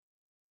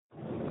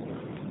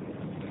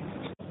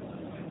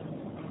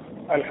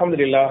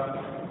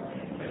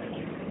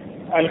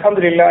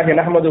அல்ஹம்துலில்லாஹி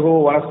நஹ்மதுஹு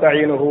வ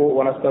நஸ்தஈனுஹு வ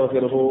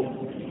நஸ்தக்ஃபிருஹு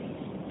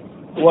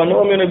வ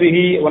நு'மினு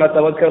பிஹி வ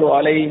நதவக்கலு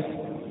அலைஹி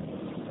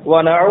வ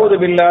நஊது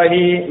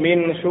பில்லாஹி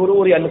மின்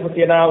ஷுரூரி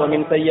அன்ஃபுஸினா வ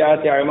மின்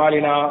ஸய்யிஆத்தி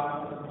அஅமாலினா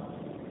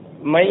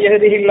மன்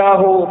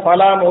யஹ்திஹில்லாஹு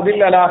ஃபலா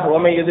முதில்ல லஹு வ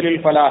மன்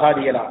யுத்லில் ஃபலா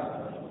ஹாதிய லஹு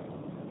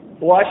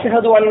வ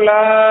அஷ்ஹது அன்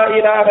லா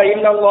இலாஹ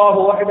இல்லல்லாஹு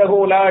வஹ்தஹு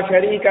லா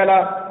ஷரீக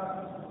லஹு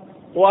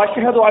வ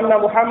அஷ்ஹது அன்ன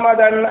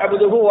முஹம்மதன்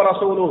அப்துஹு வ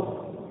ரசூலுஹு.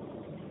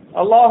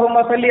 اللهم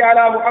صل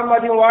على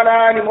محمد وعلى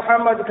ال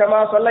محمد كما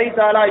صليت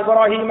على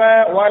ابراهيم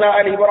وعلى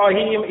ال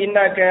ابراهيم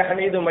انك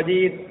حميد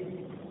مجيد.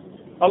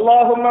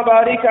 اللهم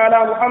بارك على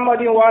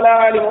محمد وعلى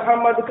ال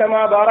محمد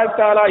كما باركت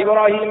على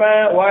ابراهيم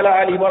وعلى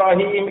ال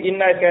ابراهيم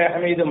انك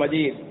حميد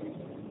مجيد.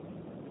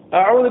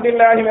 اعوذ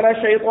بالله من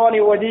الشيطان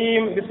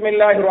الرجيم. بسم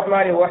الله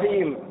الرحمن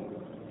الرحيم.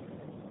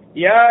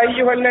 يا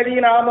ايها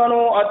الذين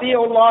امنوا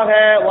اطيعوا الله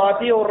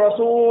واطيعوا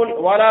الرسول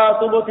ولا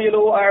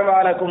تبطلوا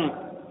اعمالكم.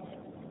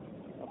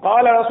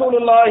 قال رسول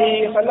الله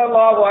صلى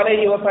الله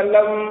عليه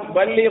وسلم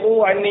بلغوا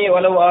عني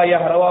ولو آية.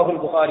 رواه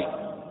البخاري.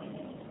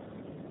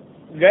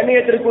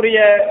 கண்ணியத்திற்குரிய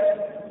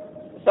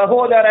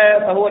சகோதர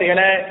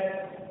சகோதரிகளே,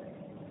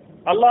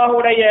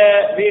 அல்லாஹ்வுடைய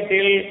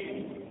வீட்டில்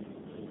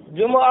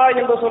ஜும்ஆ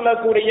என்று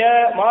சொல்லக்கூடிய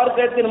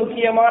மார்க்கத்தின்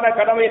முக்கியமான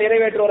கடமை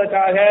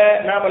நிறைவேற்றுவதற்காக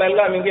நாம்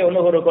எல்லாம் இங்கே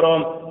ஒன்று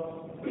இருக்கிறோம்.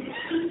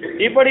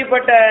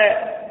 இப்படிப்பட்ட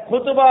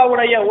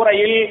குத்துபாவுடைய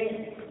உரையில்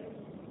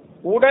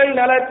உடல்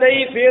நலத்தை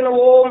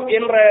பேணுவோம்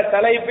என்ற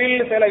தலைப்பில்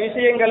சில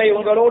விஷயங்களை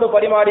உங்களோடு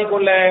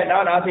பரிமாறிக்கொள்ள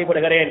நான்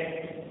ஆசைப்படுகிறேன்.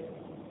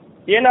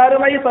 என்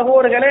அருமை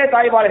சகோதரர்களே,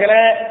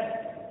 தாய்மார்களே,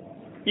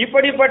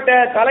 இப்படிப்பட்ட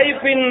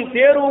தலைப்பின்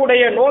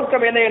தேர்வுடைய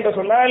நோக்கம் என்ன என்று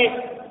சொன்னால்,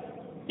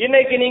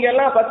 இன்னைக்கு நீங்க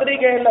எல்லாம்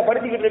பத்திரிகைகளில்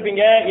படிச்சுக்கிட்டு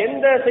இருப்பீங்க.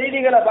 எந்த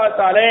செய்திகளை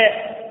பார்த்தாலே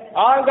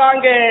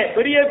ஆங்காங்கே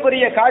பெரிய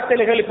பெரிய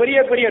காய்ச்சல்கள், பெரிய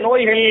பெரிய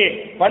நோய்கள்,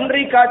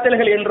 பன்றி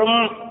காய்ச்சல்கள் என்றும்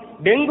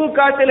டெங்கு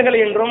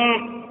காய்ச்சல்கள் என்றும்,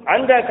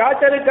 அந்த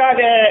காய்ச்சலுக்காக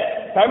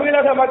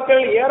தமிழக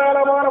மக்கள்,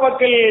 ஏராளமான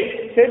மக்கள்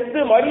செத்து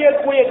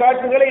மறியக்கூடிய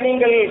காட்சிகளை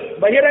நீங்கள்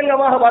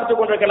பகிரங்கமாக பார்த்துக்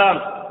கொண்டிருக்கலாம்.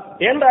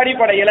 என்ற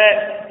அடிப்படையில்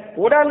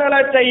உடல்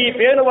நலத்தை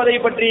பேணுவதை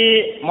பற்றி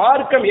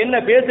மார்க்கம் என்ன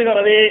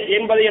பேசுகிறது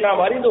என்பதை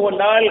நாம் அறிந்து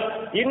கொண்டால்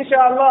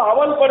இன்ஷா அல்லாஹ்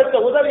அமல்படுத்த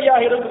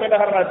உதவியாக இருக்கும் என்ற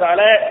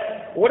காரணத்தால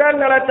உடல்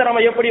நலத்தை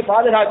நம்ம எப்படி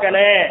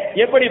பாதுகாக்கணும்,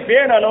 எப்படி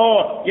பேணணும்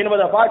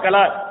என்பதை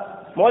பார்க்கலாம்.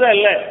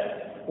 முதல்ல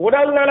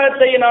உடல்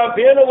நலத்தை நாம்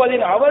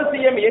பேணுவதின்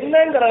அவசியம்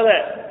என்னங்கிறத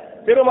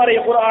திருமறை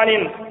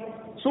குர்ஆனின்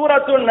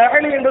சூரத்துன்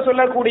நஹ்ல் என்று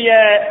சொல்லக்கூடிய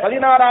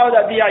 16வது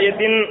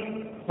அத்தியாயத்தின்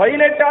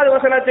 18வது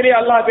வசனத்திலே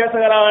அல்லாஹ்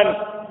பேசுகிறான்.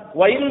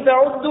 வஇன்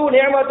தஉது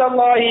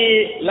நிஅமத்தல்லாஹி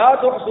லா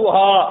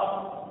துஹ்ஸுஹா.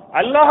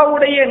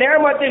 அல்லாஹ்வுடைய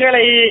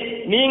நிஅமத்துகளை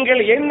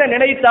நீங்கள் என்ன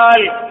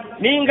நினைத்தால்,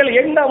 நீங்கள்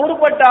என்ன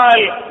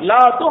முற்பட்டால்,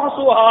 லா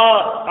துஹ்ஸுஹா,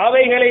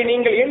 அவைகளை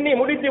நீங்கள் எண்ணி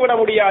முடித்து விட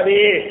முடியாது.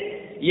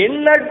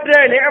 எண்ணற்ற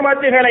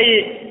நிஅமத்துகளை,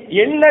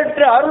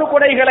 எண்ணற்ற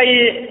அருள்கொடைகளை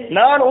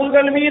நான்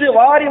உங்கள் மீது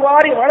வாரி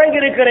வாரி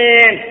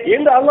வழங்கியிருக்கிறேன்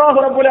என்று அல்லாஹ்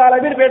ரப்பல்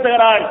ஆலமீன்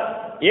பேசுகிறான்.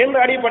 என்ற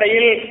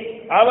அடிப்படையில்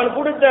அவன்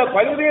கொடுத்த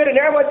பல்வேறு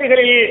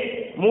நிஅமத்துகளில்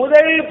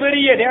முதல்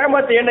பெரிய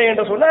நிஅமத்து என்ன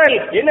என்று சொன்னால்,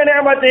 என்ன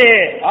நிஅமத்து?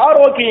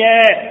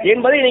 ஆரோக்கியம்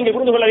என்பதை நீங்கள்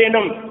புரிந்து கொள்ள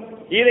வேண்டும்.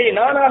 இதை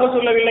நானாக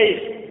சொல்லவில்லை,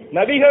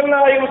 நபிகள்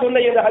நாயகம்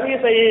சொன்ன இந்த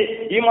ஹதீஸை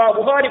இமாம்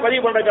புகாரி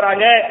பதிவு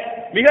பண்ணிருக்கிறாங்க.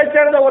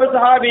 மிகச்சிறந்த ஒரு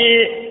சஹாபி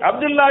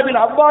அப்துல்லா பின்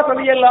அப்பாஸ்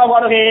ரலியல்லாஹு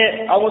அன்ஹு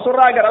அவங்க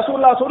சொல்றாங்க,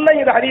 ரசூலுல்லாஹ் சொன்ன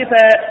இந்த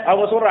ஹதீஸை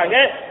அவங்க சொல்றாங்க,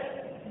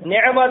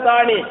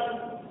 நிஅமத்தானி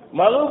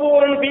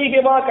மக்பூரன்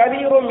ஃபீஹிமா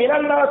கதீரும்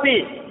மினன் நாஸி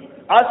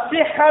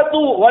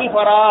அஸ்ஸிஹத்து வல்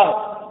ஃபராஹ்.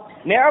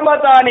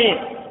 நிஅமத்தானி,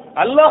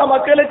 அல்லாஹ்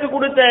மக்களுக்கு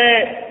கொடுத்த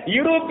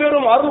இரு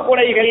பெரும் அருள்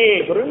கொடைகள்.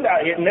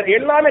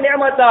 எல்லாமே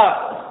நிஅமத்தா,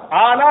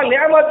 ஆனால்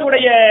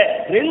நிஅமத்துடைய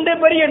ரெண்டு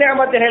பெரிய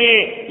நிஅமத்துகள்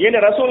என்று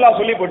ரசூலுல்லாஹ்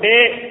சொல்லிவிட்டு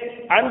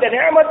அந்த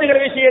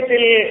நிஅமத்துகள்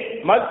விஷயத்தில்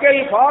மக்கள்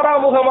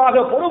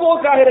பாராமுகமாக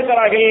பொறுப்போக்காக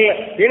இருக்கிறார்கள்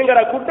என்கிற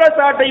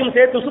குற்றச்சாட்டையும்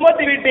சேர்த்து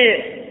சுமத்திவிட்டு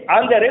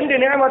அந்த ரெண்டு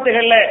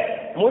நிஅமத்துகள்ல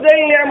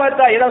முதல்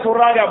நிஅமத்தா எதை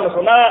சொல்றாங்க அப்படின்னு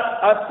சொன்னா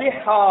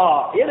அஸ்ஸிஹா.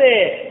 இது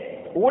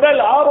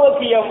உடல்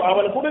ஆரோக்கியம்.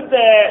 அவன் கொடுத்த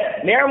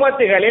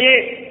நிஅமத்துகளில்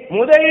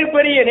முதல்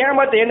பெரிய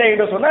நிஅமத்து என்ன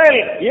என்று சொன்னால்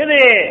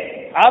இது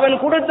அவன்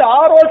கொடுத்த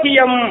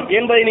ஆரோக்கியம்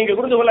என்பதை நீங்கள்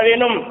புரிந்து கொள்ள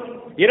வேண்டும்.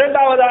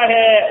 இரண்டாவதாக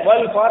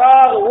வல்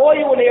ஃபராக்,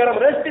 ஓய்வு நேரம்,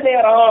 ரெஸ்ட்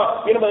நேரம்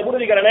என்பதை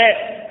புரிஞ்சுக்கிறேன்.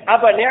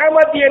 அப்ப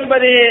நிஅமத்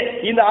என்பது,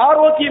 இந்த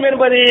ஆரோக்கியம்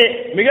என்பது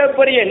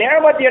மிகப்பெரிய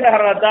நிஅமத் என்ற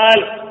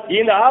காரணத்தால்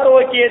இந்த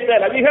ஆரோக்கியத்தை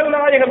நபிகள்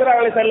நாயகம்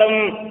ஸல்லல்லாஹு அலைஹி வஸல்லம்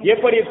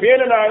எப்படி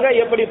பேணுனாங்க,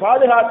 எப்படி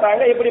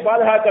பாதுகாத்தாங்க, எப்படி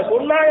பாதுகாக்க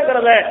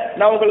சொன்னாங்கிறத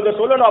நான் உங்களுக்கு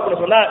சொல்லணும்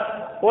அப்படின்னு சொன்னா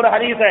ஒரு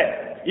ஹதீஸை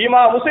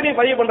இமாம் முஸ்லிம்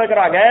பதிவு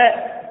பண்ணிருக்கிறாங்க.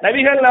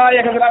 நபிகள்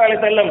நாயகம் ஸல்லல்லாஹு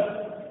அலைஹி வஸல்லம்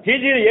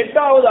ஹிஜ்ரி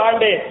 8வது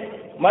ஆண்டு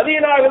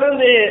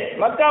மதீனாவிலிருந்து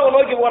மக்காவை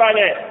நோக்கி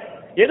போறாங்க.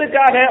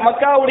 எதுக்காக?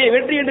 மக்காவுடைய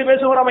வெற்றி என்று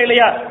பேசுகிறோம்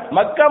இல்லையா?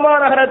 மக்கமா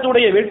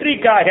நகரத்துடைய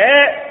வெற்றிக்காக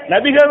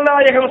நபிகள்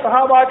நாயகம்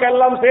சஹாபாக்கள்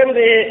எல்லாம்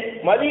சேர்ந்து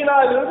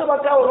மதீனாவிலிருந்து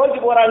மக்காவை நோக்கி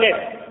போறாங்க.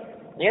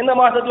 எந்த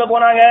மாசத்துல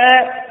போனாங்க?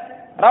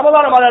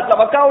 ரமலான் மாதத்துல.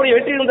 மக்காவுடைய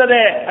வெற்றி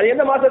இருந்தது அது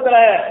எந்த மாசத்துல?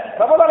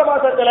 ரமலான்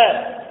மாசத்துல.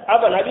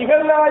 அப்ப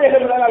நபிகள்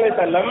நாயகம் ஸல்லல்லாஹு அலைஹி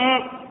வஸல்லம்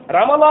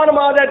ரமலான்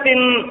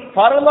மாதத்தின்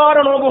பரலான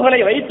நோன்புகளை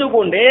வைத்துக்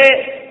கொண்டு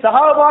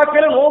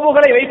சஹாபாக்கள்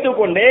நோன்புகளை வைத்துக்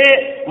கொண்டு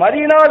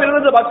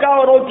மதீனாவிலிருந்து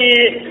மக்காவை நோக்கி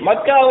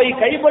மக்காவை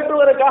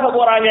கைப்பற்றுவதற்காக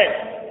போறாங்க.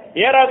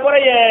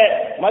 ஏறக்குறைய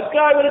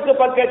மக்காவிற்கு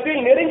பக்கத்தில்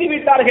நெருங்கி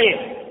விட்டார்கள்.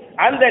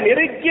 அந்த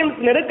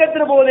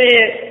நெருக்கத்தின் போது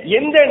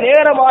எந்த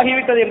நேரம்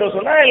ஆகிவிட்டது என்று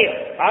சொன்னால்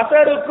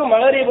அசருக்கும்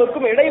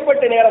மகரிபுக்கும்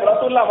இடைப்பட்ட நேரம்.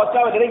 ரசூலுல்லாஹ்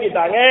மக்காவை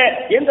நெருங்கிட்டாங்க.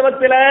 எந்த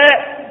வக்தில?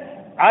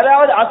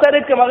 அதாவது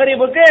அசருக்கு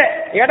மகரிபுக்கு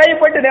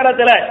இடைப்பட்ட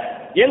நேரத்தில்.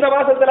 எந்த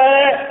மாசத்துல?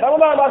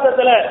 ரமலான்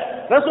மாசத்துல.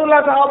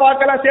 ரசூலுல்லாஹ்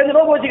சஹாபாக்கள் சேர்ந்து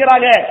நோன்பு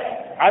வச்சுக்கிறாங்க.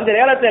 அந்த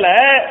நேரத்தில்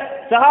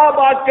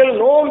சஹாபாக்கள்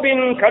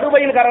நோம்பின்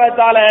கடுமையின்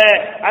காரணத்தால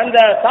அந்த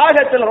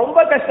தாகத்தில் ரொம்ப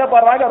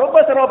கஷ்டப்படுறாங்க, ரொம்ப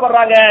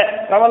சிரமப்படுறாங்க.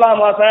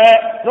 ரமலான் மாசம்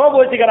நோன்பு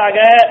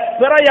வச்சுக்கிறாங்க.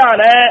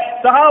 பிறையான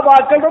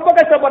சஹாபாக்கள் ரொம்ப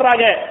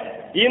கஷ்டப்படுறாங்க.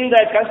 இந்த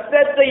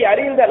கஷ்டத்தை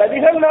அறிந்த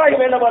நபிகள்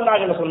நாயகம் என்ன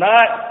பண்ணாங்கன்னு சொன்னா,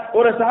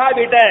 ஒரு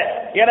சஹாபிட்ட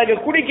எனக்கு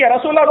குடிக்க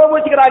ரசூலுல்லாஹ் நோன்பு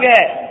வச்சுக்கிறாங்க.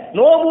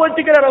 நோன்பு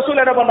வச்சுக்கிற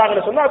ரசூல் என்ன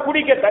பண்ணாங்கன்னு சொன்னா,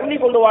 குடிக்க தண்ணி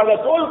கொண்டு வாங்க,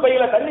 தோல்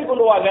பையில தண்ணி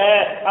கொண்டு வாங்க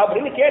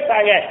அப்படின்னு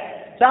கேட்டாங்க.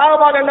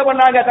 சஹாபாக்கள் என்ன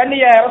பண்ணாங்க?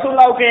 தண்ணிய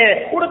ரசூலுல்லாஹ்வுக்கு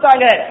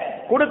கொடுத்தாங்க.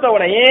 கொடுத்த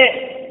உடனே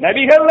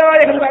நபிகள்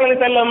நாயகம் ஸல்லல்லாஹு அலைஹி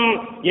வஸல்லம்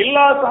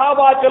எல்லா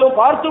சஹாபாக்களும்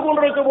பார்த்து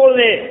கொண்டிருக்கும்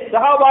போது,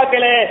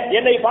 சஹாபாக்களே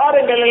என்னை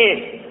பாருங்கள்,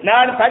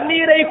 நான்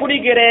தண்ணீரை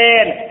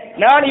குடிக்கிறேன்,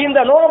 நான் இந்த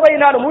நோன்பை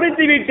நான்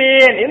முறித்து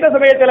விட்டேன். இந்த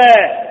சமயத்துல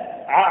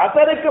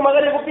அசருக்கு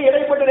மகரிபுக்கு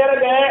இடைப்பட்ட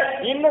நேரங்க,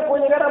 இன்னும்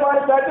கொஞ்ச நேரம்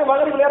ஆகிட்டு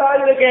மகரிபு நேரம்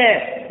ஆகிருக்கு,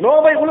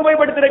 நோன்பை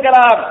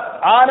முழுமைப்படுத்திருக்கலாம்.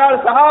 ஆனால்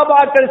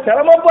சஹாபாக்கள்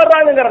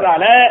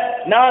சிரமப்படுறாங்கிறதால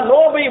நான்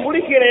நோன்பை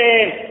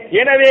முடிக்கிறேன்,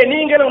 எனவே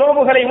நீங்கள்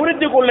நோம்புகளை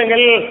முறித்துக்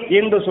கொள்ளுங்கள்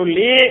என்று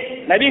சொல்லி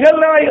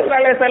நபிகள் நாயகம்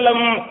ஸல்லல்லாஹு அலைஹி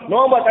வஸல்லம்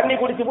நோம்ப தண்ணி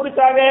குடிச்சு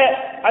முடிச்சாங்க.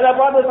 அதை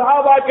பார்த்து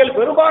சஹாபாக்கள்,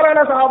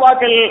 பெரும்பாலான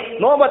சஹாபாக்கள்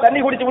நோம்ப தண்ணி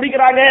குடிச்சு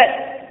முடிக்கிறாங்க.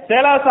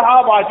 சில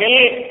சஹாபாக்கள்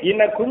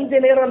இன்னும் கொஞ்ச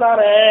நேரம்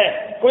தானே,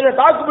 கொஞ்சம்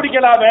தாக்கு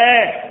பிடிக்கலாமே,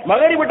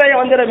 மகரிபு டைம்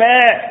வந்துடுமே,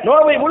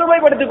 நோம்பை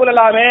முழுமைப்படுத்திக்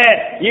கொள்ளலாமே,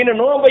 இன்னும்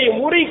நோம்பை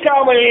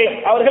முறிக்காமல்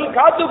அவர்கள்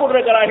காத்துக்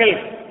கொண்டிருக்கிறார்கள்.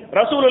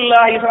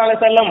 ரசூலுல்லாஹி ஸல்லல்லாஹு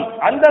அலைஹி வஸல்லம்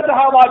அந்த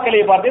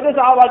சஹாபாக்களை பார்த்து, இந்த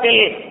சஹாபாக்கள்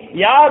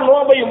யார்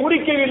நோம்பை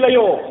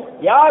முறிக்கவில்லையோ,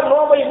 யார்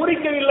நோம்பை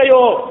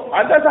முறிக்கவில்லையோ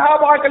அந்த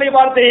சஹாபாக்களை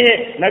பார்த்து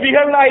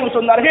நபிகள் நாயகம்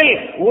சொன்னார்கள்,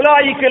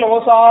 உலாயிக்கல்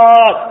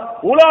ஓசாத்,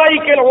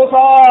 உலாயிக்கல்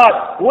ஓசாத்,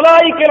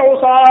 உலாயிக்கல்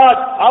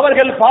ஓசாத்,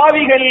 அவர்கள்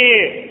பாவிகள்,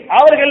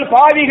 அவர்கள்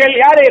பாவிகள்.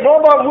 யாரு?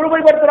 நோம்ப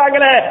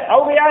முழுமைப்படுத்துறாங்களே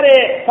அவங்க யாரு?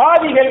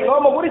 பாவிகள்.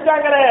 நோம்ப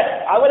முடிச்சாங்களே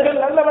அவர்கள்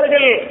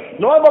நல்லவர்கள்,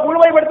 நோம்ப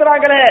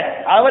முழுமைப்படுத்துறாங்களே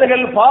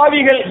அவர்கள்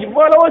பாவிகள்.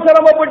 இவ்வளவு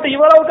சிரமப்பட்டு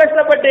இவ்வளவு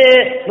கஷ்டப்பட்டு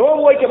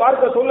நோம்பு வைக்க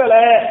மார்க்க சொல்லல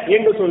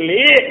என்று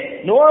சொல்லி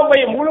நோம்பை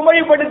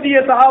முழுமைப்படுத்திய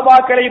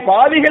சஹாபாக்களை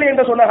பாவிகள்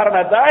என்று சொன்ன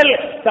காரணத்தால்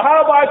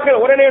சஹாபாக்கள்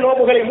உடனே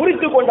நோம்புகளை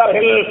முறித்துக்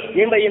கொண்டார்கள்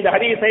என்ற இந்த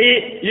ஹதீஸை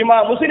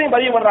இமாம் முஸ்லிம்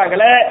பதிவு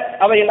பண்றாங்களே.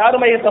 அவையின்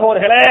அருமை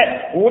சகோதரர்களே,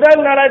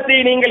 உடல் நலத்தை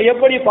நீங்கள்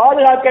எப்படி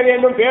பாதுகாக்க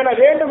வேண்டும், பேண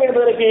வேண்டும்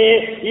என்பதற்கு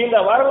இந்த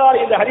வரலாறு,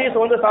 இந்த ஹதீஸ்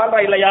சான்றா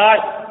இல்லையா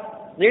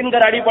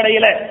என்கிற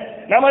அடிப்படையில்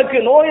நமக்கு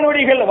நோய்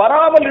நொடிகள்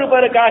வராமல்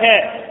இருப்பதற்காக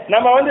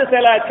நம்ம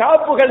சில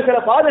காப்புகள், சில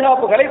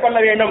பாதுகாப்புகளை பண்ண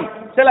வேண்டும்,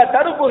 சில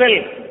தடுப்புகள்.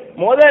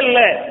 முதல்ல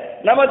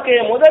நமக்கு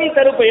முதல்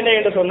தடுப்பு என்ன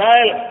என்று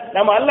சொன்னால்,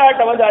 நம்ம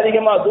அல்லாஹ்ட்ட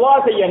அதிகமா துஆ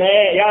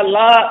செய்யணும். யா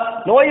அல்லாஹ்,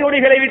 நோய்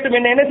நொடிகளை விட்டு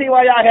என்ன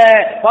செய்வாயாக,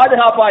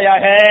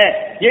 பாதுகாப்பாயாக,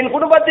 என்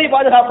குடும்பத்தை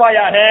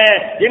பாதுகாப்பாயாக,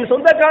 என்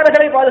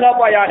சொந்தக்காரர்களை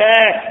பாதுகாப்பாயாக,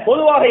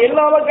 பொதுவாக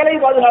எல்லா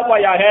மக்களையும்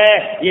பாதுகாப்பாயாக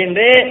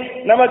என்று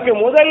நமக்கு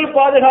முதல்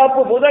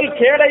பாதுகாப்பு, முதல்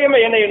கேடயம்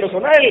என்ன என்று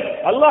சொன்னால்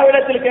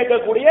அல்லாஹ்விடத்தில்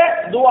கேட்கக்கூடிய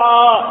துஆ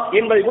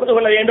என்பதை புரிந்து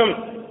கொள்ள வேண்டும்.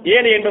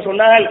 ஏன் என்று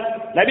சொன்னால்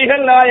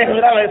நபிகள் நாயகம்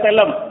ஸல்லல்லாஹு அலைஹி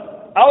வஸல்லம்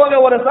அவங்க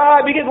ஒரு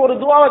சஹாபிக்கு ஒரு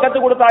துஆவை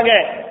கற்றுக் கொடுத்தாங்க.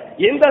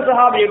 எந்த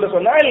சஹாபி என்று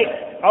சொன்னால்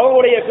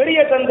அவங்களுடைய பெரிய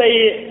தந்தை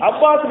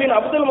அப்பாஸ் பின்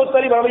அப்துல்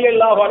முத்தலிப்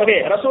ரலியல்லாஹு அன்ஹு,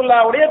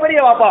 ரசூலுல்லாஹ்வுடைய பெரிய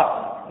வாப்பா,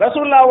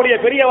 ரசூலுல்லாஹ்வுடைய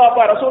பெரிய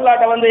வாப்பா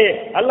ரசூலுல்லாஹ்ட்ட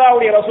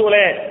அல்லாஹ்வுடைய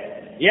ரசூலே,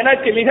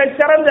 எனக்கு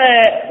மிகச்சிறந்த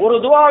ஒரு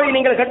துஆவை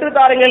நீங்கள்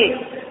கற்றுத்தாருங்கள்,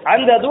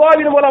 அந்த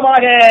துஆவின்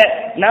மூலமாக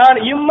நான்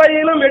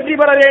இம்மையிலும் வெற்றி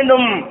பெற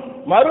வேண்டும்,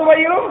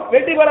 மறுமையிலும்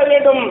வெற்றி பெற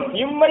வேண்டும்,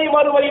 இம்மை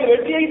மறுமையில்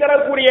வெற்றியை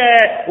தரக்கூடிய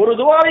ஒரு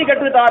துஆவை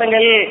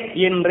கற்றுத்தாருங்கள்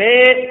என்று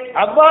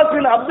அப்பாஸ்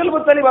பின் அப்துல்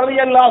முத்தலிப்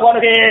ரலியல்லாஹு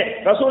அன்ஹு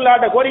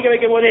ரசூலுல்லாஹ்ட்ட கோரிக்கை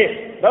வைக்கும் போது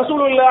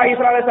ரசூலுல்லாஹி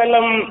ஸல்லல்லாஹு அலைஹி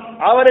வஸல்லம்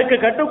அவருக்கு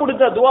கற்றுக்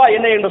கொடுத்த துஆ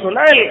என்ன என்று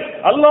சொன்னால்,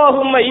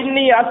 அல்லாஹும்ம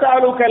இன்னி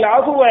அஸ்அலுக்கல்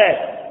அஃவ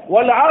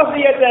வல்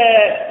ஆஃபியத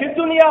ஃபித்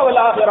துன்யா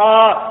வல் ஆகிரா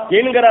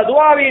என்கிற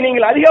துஆவை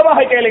நீங்கள்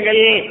அதிகமாக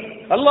கேளுங்கள்.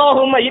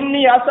 அல்லாஹும்ம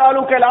இன்னி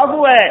அஸ்அலுக்கல்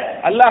அஃவ,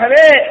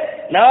 அல்லாஹ்வே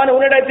நான்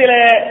உன்னிடத்தில்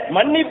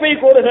மன்னிப்பை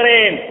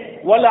கோருகிறேன்,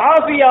 வல்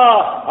ஆஃபியா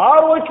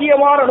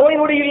ஆரோக்கியமான நோய்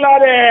நொடி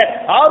இல்லாத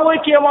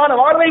ஆரோக்கியமான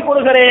வாழ்வை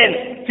கோருகிறேன்,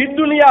 ஃபித்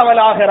துன்யா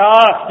வல் ஆகிரா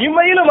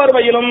இம்மையிலும்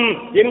மறுமையிலும்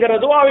என்கிற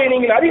துஆவை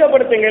நீங்கள்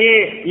அதிகப்படுத்துங்கள்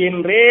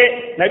என்று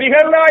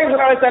நபிகள் நாயகம்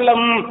ஸல்லல்லாஹு அலைஹி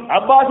வஸல்லம்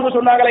அப்பாஸ்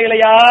சொன்னாங்களே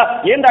இல்லையா?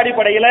 என்ற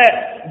அடிப்படையில்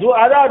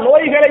அதாவது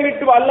நோய்களை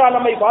விட்டு அல்லாஹ்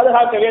நம்மை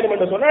பாதுகாக்க வேண்டும்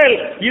என்று சொன்னால்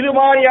இது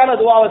மாதிரியான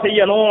துஆவை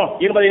செய்யணும்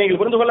என்பதை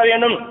நீங்கள் புரிந்து கொள்ள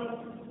வேண்டும்.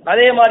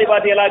 அதே மாதிரி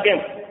பார்த்தீங்களாக்க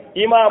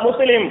இமாம்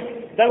முஸ்லிம்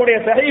தன்னுடைய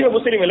சஹீஹ்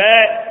முஸ்லிமில்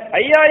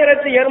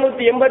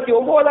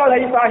 5789வது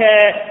ஹதீஸாக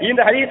இந்த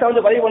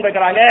ஹதீஸை பதிவு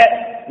பண்ணிருக்கிறாங்க.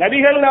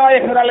 நபிகள்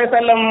நாயகம் ஸல்லல்லாஹு அலைஹி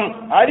வஸல்லம்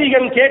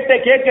அதிகம்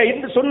கேட்க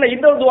சொன்ன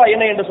இந்த துஆ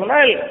என்ன என்று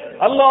சொன்னால்,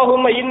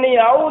 அல்லாஹும்ம இன்னி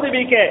அஊது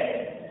பிக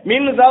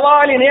மின்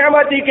ஸவாலி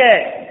நிஅமதிக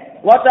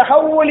வ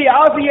தஹவ்வுலி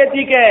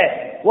ஆஃபியதிக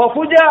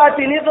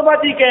வஃபுஜாஅத்தி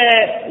நிக்மதிக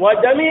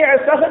வஜமீஅ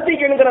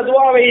ஸஹதிக என்கிற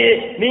துஆவை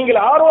நீங்கள்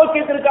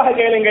ஆரோக்கியத்திற்காக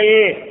கேளுங்கள்.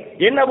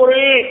 என்ன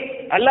பொருள்?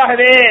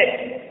 அல்லாஹ்வே,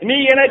 நீ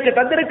எனக்கு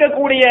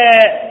தந்திருக்கக்கூடிய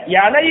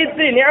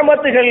அனைத்து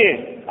நியமத்துகள்,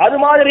 அது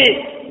மாதிரி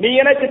நீ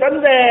எனக்கு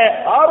தந்த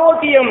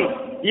ஆரோக்கியம்,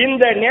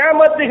 இந்த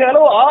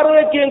நியமத்துகளோ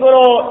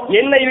ஆரோக்கியங்களோ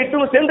என்னை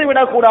விட்டு சென்று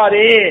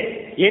விடக்கூடாது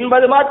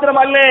என்பது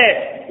மாத்திரமல்ல,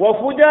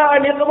 வஃபுஜாஅ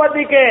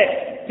நிக்மதிக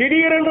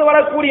திடீரென்று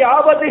வரக்கூடிய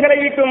ஆபத்துகளை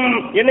விட்டும்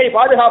என்னை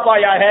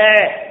பாதுகாப்பாயாக,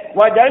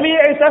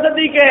 வஜமீஅ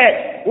ஸஹதிக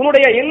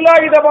உன்னுடைய எல்லா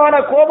விதமான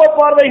கோப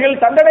பார்வைகள்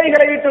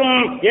தண்டனைகளை விட்டும்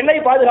என்னை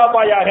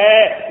பாதுகாப்பாயாக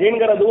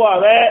என்கிற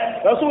துஆவை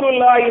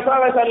ரசூலுல்லாஹி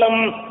ஸல்லல்லாஹு அலைஹி வஸல்லம்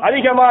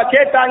அதிகமா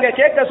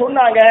கேட்க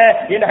சொன்னாங்க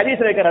இந்த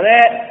ஹதீஸ் இருக்கிறது.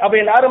 அப்ப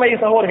என் அருமை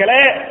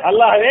சகோதரர்களே,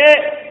 அல்லாஹ்வே,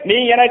 நீ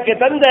எனக்கு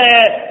தந்த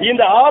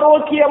இந்த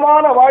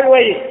ஆரோக்கியமான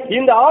வாழ்வை,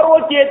 இந்த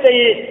ஆரோக்கியத்தை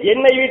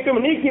என்னை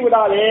விட்டும் நீக்கி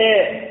விடாதே,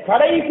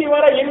 கடைசி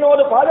வரை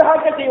என்னோடு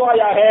பாதுகாக்க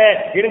செய்வாயாக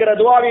என்கிற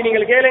துஆவை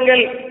நீங்கள்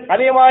கேளுங்கள்.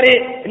 அதே மாதிரி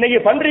இன்னைக்கு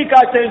பன்றி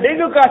காய்ச்சல்,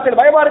 டெங்கு காய்ச்சல்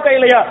பயமா இருக்கா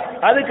இல்லையா?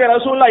 அதுக்கு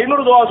ரசூலுல்லாஹ்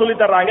இன்னொரு துஆ சொல்லி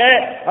தர்றாங்க.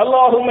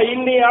 அல்லாஹும்ம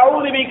இன்னி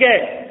அஊது பிக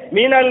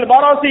மினல்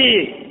பரசி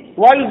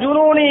வல்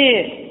ஜுனூனி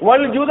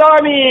வல்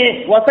ஜுதாமி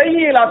வ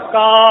ஸய்யில்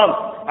அஸ்காம்.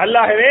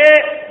 அல்லாஹ்வே,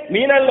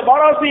 மினல்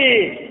பரசி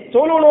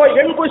தொழுநோய்,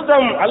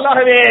 வெண்குஷ்டம்,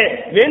 அல்லாஹ்வே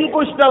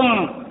வெண்குஷ்டம்,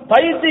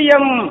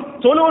 பைத்தியம்,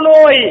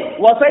 தொழுநோய்,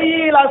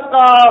 வசையில்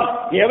அஸ்காம்,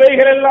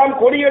 எவைகளெல்லாம்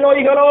கொடிய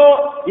நோய்களோ,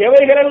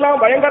 எவைகளெல்லாம்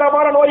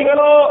பயங்கரமான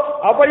நோய்களோ,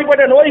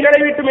 அப்படிப்பட்ட நோய்களை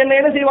விட்டு என்ன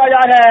என்ன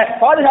செய்வாயாக,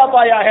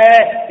 பாதுகாப்பாயாக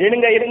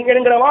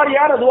என்கிற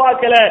மாதிரியான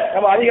துஆக்களை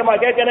நம்ம அதிகமா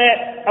கேட்கணும்.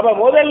 அப்ப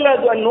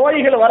முதல்ல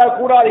நோய்கள்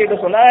வரக்கூடாது என்று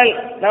சொன்னால்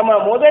நம்ம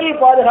முதல்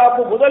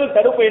பாதுகாப்பு, முதல்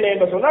தடுப்பு என்ன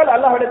என்று சொன்னால்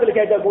அல்லாஹ்விடத்தில்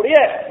கேட்கக்கூடிய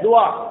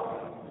துஆ.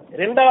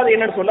 இரண்டாவது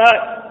என்னன்னு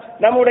சொன்னால்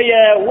நம்முடைய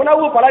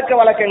உணவு பழக்க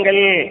வழக்கங்கள்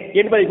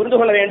என்பதை புரிந்து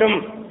கொள்ள வேண்டும்.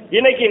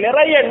 இன்னைக்கு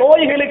நிறைய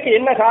நோய்களுக்கு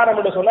என்ன காரணம்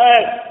என்று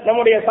சொன்னால்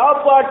நம்முடைய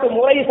சாப்பாட்டு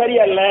முறை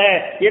சரியல்ல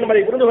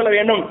என்பதை புரிந்து கொள்ள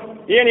வேண்டும்.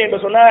 ஏன் என்று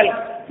சொன்னால்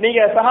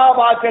நீங்க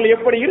சஹாபாக்கள்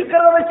எப்படி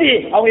இருக்கிறத வச்சு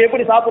அவங்க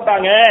எப்படி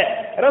சாப்பிட்டாங்க,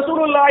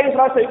 ரசூலுல்லாஹி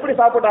ஸல்லல்லாஹு அலைஹி வஸல்லம் எப்படி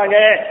சாப்பிட்டாங்க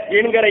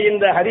என்கிற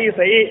இந்த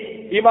ஹதீஸை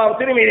இமாம்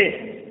திர்மிதி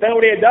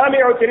தன்னுடைய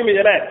ஜாமிஉ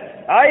திர்மிதில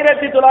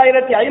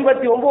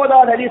 1959வது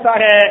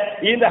ஹதீஸாக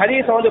இந்த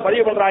ஹதீஸை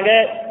பதிவு பண்றாங்க.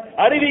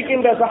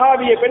 அறிவிக்கின்ற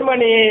சஹாபிய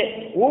பெண்மணி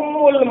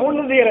உம்முல்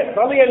முன்திர்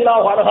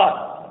ரலியல்லாஹு அன்ஹா.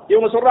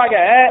 இவங்க சொல்றாங்க,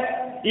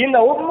 இந்த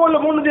உம்முல்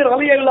முன்திர்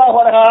ரலியல்லாஹு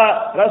அன்ஹா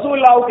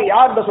ரசூலுல்லாஹ்வுக்கு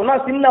யார்னு சொன்னா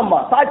சின்னம்மா,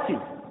 சாட்சி.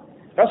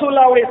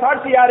 ரசூலுல்லாஹ்வுடைய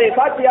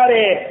சாட்சி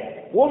யாரு?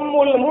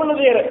 உம்முல்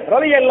முன்திர்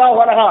ரலியல்லாஹு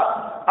அன்ஹா.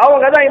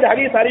 அவங்க தான் இந்த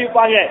ஹதீஸ்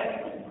அறிவிப்பாங்க.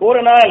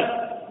 ஒரு நாள்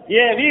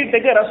என்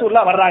வீட்டுக்கு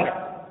ரசூலுல்லாஹ் வர்றாங்க.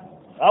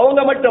 அவங்க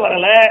மட்டும்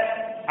வரல,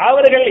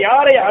 அவர்கள்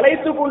யாரை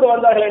அழைத்து கொண்டு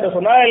வந்தார்கள் என்று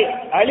சொன்னால்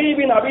அலி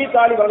பின் அபி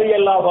தாலிப்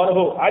ரலியல்லாஹு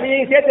அன்ஹு. அலியை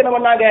சேர்த்து என்ன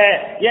பண்ணாங்க,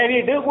 என்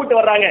வீட்டுக்கு கூட்டு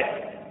வர்றாங்க.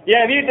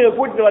 என் வீட்டுக்கு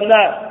கூட்டு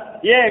வந்தா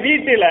என்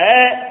வீட்டுல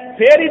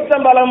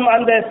பேரித்தம்பழம்,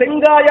 அந்த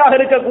செங்காயாக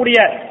இருக்கக்கூடிய,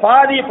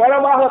 பாதி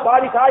பழமாக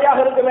பாதி காயாக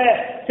இருக்குமே,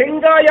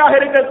 செங்காயாக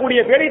இருக்கக்கூடிய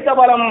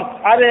பேரித்தம்பழம்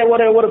அது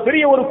ஒரு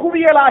பெரிய ஒரு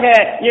குவியலாக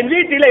என்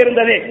வீட்டில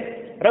இருந்தது.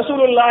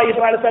 ரசூலுல்லாஹி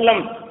ஸல்லல்லாஹு அலைஹி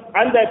வஸல்லம்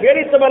அந்த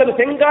பேரித்தம்பழம்,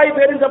 செங்காய்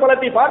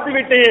பேரித்தம்பழத்தை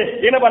பார்த்துவிட்டு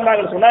என்ன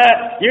பண்ணாங்கன்னு சொன்ன,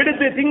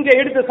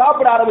 எடுத்து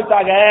சாப்பிட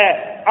ஆரம்பித்தாங்க.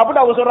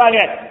 அப்படின்னு அவங்க சொல்றாங்க.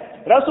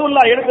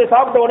 ரசூலுல்லாஹ் எடுத்து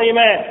சாப்பிட்ட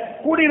உடனே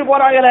கூட்டிட்டு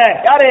போறாங்களே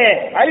யாரு,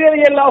 அலி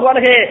ரலியல்லாஹு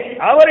அன்ஹு.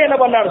 அவர் என்ன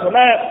பண்ணாரு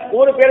சொன்ன,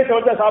 ஒரு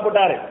பேரித்தம்பழத்தை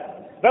சாப்பிட்டாரு.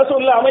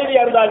 ரசூலுல்லாஹ்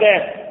அமைதியா இருந்தாங்க.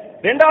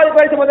 இரண்டாவது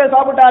பேரித்தம்பழத்தை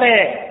சாப்பிட்டாரு.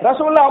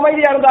 ரசூலுல்லாஹ்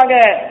அமைதியா இருந்தாங்க.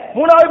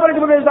 மூணாவது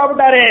பேரித்தம்பழத்தை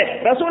சாப்பிட்டாரு.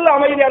 ரசூலுல்லாஹ்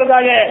அமைதியா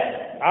இருந்தாங்க.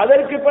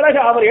 அதற்கு பிறகு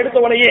அவர் எடுத்த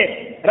உடனே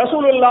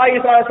ரசூலுல்லாஹி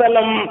ஸல்லல்லாஹு அலைஹி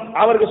வஸல்லம்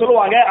அவருக்கு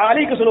சொல்லுவாங்க,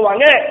 அலிக்கு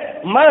சொல்லுவாங்க,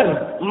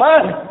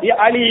 மர் யா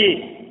அலி,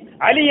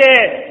 அலியே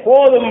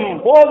போதும்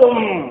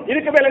போதும்,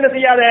 இதுக்கு மேல என்ன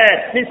செய்யாத,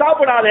 நீ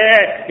சாப்பிடாத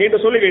என்று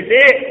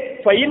சொல்லிவிட்டு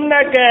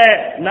ஃபஇன்னக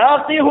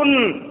நாசிஹுன்,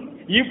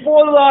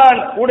 இப்போதுதான்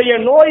உடைய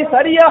நோய்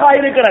சரியாக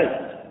இருக்கிறது.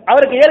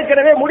 அவருக்கு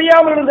ஏற்கனவே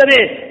முடியாமல் இருந்தது,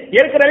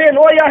 ஏற்கனவே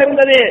நோயாக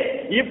இருந்தது.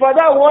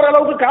 இப்பதான்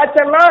ஓரளவுக்கு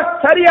காய்ச்சல்லாம்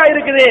சரியா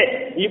இருக்குது.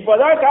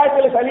 இப்பதான்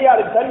காய்ச்சல் சரியா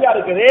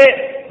இருக்குது.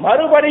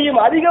 மறுபடியும்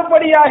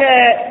அதிகப்படியாக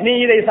நீ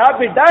இதை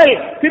சாப்பிட்டால்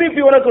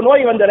திருப்பி உனக்கு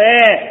நோய் வந்துடு.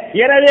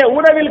 எனவே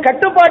உணவில்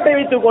கட்டுப்பாட்டை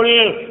வைத்துக் கொள்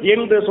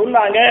என்று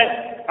சொன்னாங்க.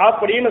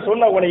 அப்படின்னு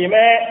சொன்ன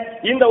உடனே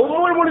இந்த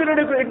உம்முல் முன்திர்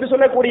என்று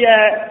சொல்லக்கூடிய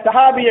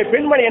சஹாபிய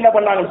பெண்மணி என்ன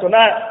பண்ணாங்கன்னு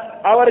சொன்னா,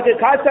 அவருக்கு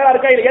காய்ச்சலா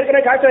இருக்கா,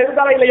 ஏற்கனவே காய்ச்சல்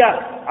இருந்தாரா இல்லையா,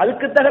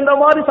 அதுக்கு தகுந்த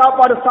மாதிரி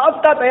சாப்பாடு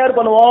சாப்பிட்டா தயார்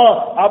பண்ணுவோம்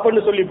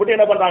அப்படின்னு சொல்லி போட்டு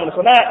என்ன பண்றாங்கன்னு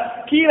சொன்னா,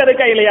 கீரை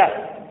இருக்கா இல்லையா,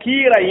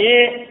 கீரையை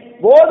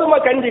கோதுமை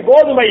கஞ்சி,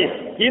 கோதுமை,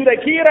 இந்த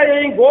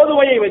கீரையையும்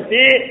கோதுமையை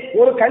வச்சு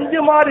ஒரு கஞ்சி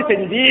மாதிரி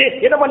செஞ்சு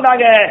என்ன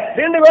பண்ணாங்க,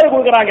 2 பேரும்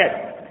கொடுக்குறாங்க.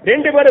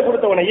 2 பேரும்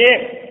கொடுத்த உடனே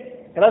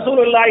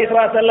ரசூலுல்லாஹி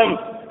ஸல்லல்லாஹு அலைஹி வஸல்லம்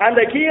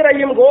அந்த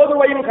கீரையும்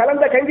கோதுமையும்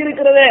கலந்த கஞ்சி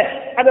இருக்கிறது,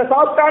 அந்த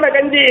சாஃப்டான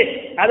கஞ்சி,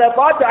 அதை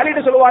பார்த்து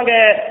அலிட்டு சொல்லுவாங்க,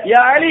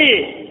 யா அலி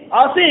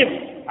ஆசிப்,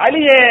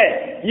 அலியே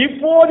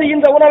இப்போது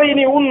இந்த உணவை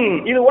நீ உண்,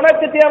 இது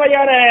உனக்கு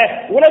தேவையான,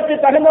 உனக்கு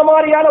தகுந்த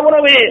மாதிரியான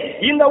உணவு,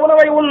 இந்த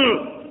உணவை உண்.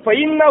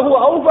 ஃபைன்னஹு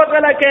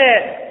அவ்ஃபகலக,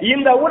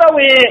 இந்த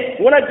உணவு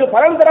உனக்கு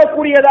பலன்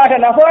தரக்கூடியதாக,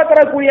 நஃபா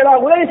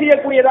தரக்கூடியதாக, உதவி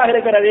செய்யக்கூடியதாக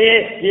இருக்கிறது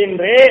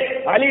என்று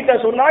அலிட்ட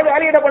சொன்னாங்க.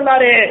 அலிட்ட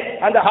பண்ணாரு,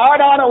 அந்த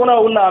ஹார்டான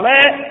உணவு உண்ணாம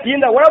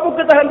இந்த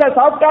உணவுக்கு தகுந்த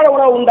சாஃப்டான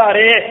உணவு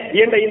உண்டாரு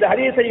என்ற இந்த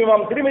ஹதீஸை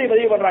இமாம் திருமதி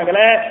பதிவு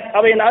பண்றாங்களே.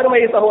 அவை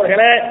அருமை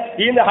சகோதரர்களே,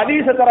 இந்த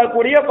ஹதீஸை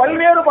தரக்கூடிய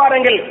பல்வேறு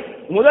பாடங்கள்.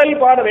 முதல்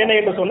பாடம் என்ன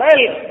என்று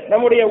சொன்னால்,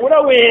 நம்முடைய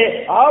உணவு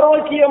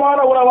ஆரோக்கியமான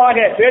உணவாக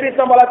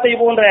பேரித்தம்பழத்தை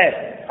போன்ற,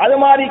 அது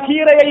மாதிரி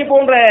கீரையை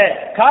போன்ற,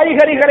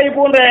 காய்கறிகளை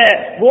போன்ற,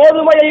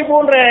 கோதுமையை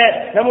போன்ற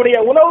நம்முடைய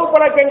உணவு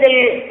பழக்கங்கள்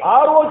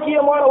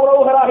ஆரோக்கியமான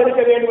உணவுகளாக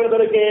இருக்க வேண்டும்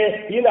என்பதற்கு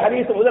இந்த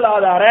ஹதீஸ் முதல்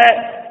ஆதார.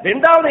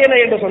 இரண்டாவது என்ன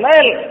என்று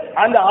சொன்னால்,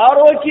 அந்த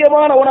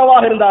ஆரோக்கியமான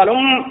உணவாக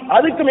இருந்தாலும்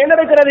அதுக்கும் என்ன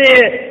இருக்கிறது,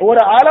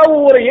 ஒரு அளவு,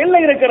 ஒரு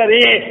எல்லை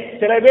இருக்கிறது.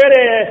 சில பேர்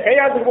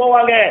கையாத்துக்கு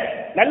போவாங்க,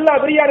 நல்லா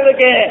பிரியாணி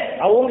இருக்கு,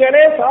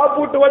 அவங்களே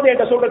சாப்பிட்டு வந்து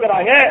என்கிட்ட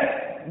சொல்லிருக்கிறாங்க,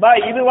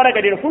 இது வரை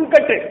கட்டிடும் ஃபுல்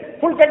கட்டு.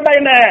 ஃபுல் கட்டா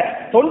என்ன,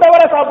 தொண்டை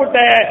வரை சாப்பிட்ட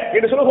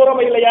என்று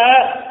சொல்லுகிறோமே இல்லையா?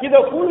 இதை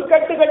ஃபுல்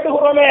கட்டு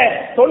கட்டுகிறோமே,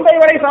 தொண்டை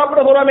வரை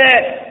சாப்பிடுகிறோமே,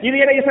 இது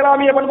என்ன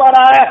இஸ்லாமிய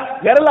பண்பாடா?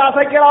 விரல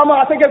அசைக்கலாமா,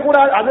 அசைக்க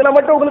கூடாது, அதுல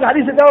மட்டும் உங்களுக்கு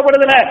ஹதீஸ்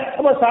தேவைப்படுதுல.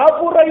 நம்ம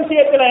சாப்பிடுற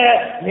விஷயத்துல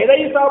எதை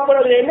சாப்பிட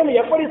வேண்டும்,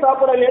 எப்படி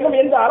சாப்பிட வேண்டும்,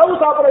 எந்த அளவு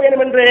சாப்பிட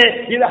வேண்டும் என்று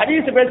இந்த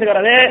ஹதீஸ்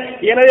பேசுகிறது.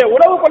 எனவே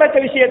உணவு பழக்க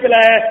விஷயத்துல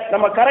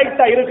நம்ம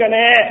கரெக்டா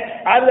இருக்கணும்.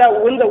 அந்த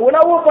இந்த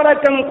உணவு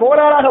பழக்கம்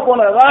கோளாறாக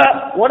போனதுதான்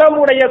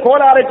உடம்புடைய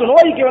கோளாறுக்கு,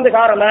 நோய்க்கு வந்து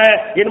காரணம்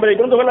என்பதை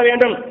புரிந்து கொள்ள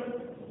வேண்டும்.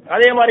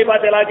 அதே மாதிரி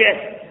பார்த்தீங்கன்னாக்க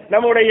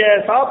நம்முடைய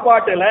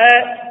சாப்பாட்டுல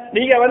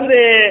நீங்க வந்து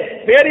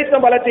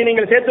பேரித்தம் பழத்தை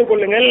நீங்கள் சேர்த்துக்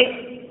கொள்ளுங்கள்.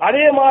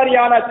 அதே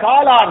மாதிரியான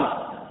காளான்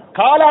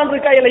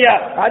இருக்கா இல்லையா,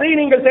 அதை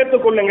நீங்கள்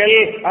சேர்த்துக் கொள்ளுங்கள்.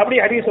 அப்படி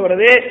ஹதீஸ்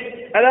வருது.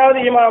 அதாவது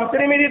இமாம்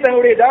திருமிதி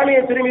தன்னுடைய ஜாமிய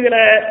திருமிதியில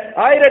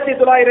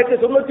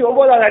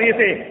 1999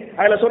 ஹதீஸ்,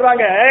 அதுல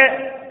சொல்றாங்க,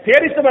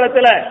 பேரித்தம்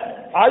பழத்துல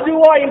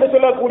அஜுவா என்று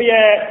சொல்லக்கூடிய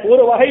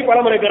ஒரு வகை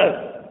பழம் இருக்கிறது.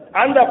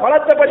 அந்த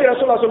பழத்தை பற்றி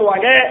ரசூலுல்லாஹ்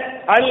சொல்லுவாங்க,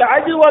 அல்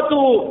அஜ்வத்து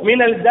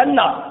மினல்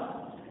ஜன்னா,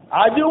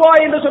 அஜுவா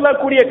என்று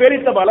சொல்லக்கூடிய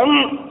பேரித்த பழம்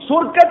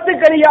சொர்க்கத்து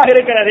கனியாக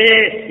இருக்கிறது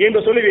என்று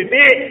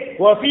சொல்லிவிட்டு,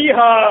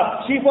 வஃபீஹா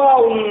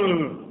ஷிஃபாஉன்,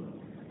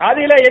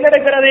 அதில என்ன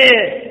இருக்கிறது,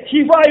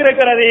 ஷிஃபா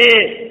இருக்கிறது,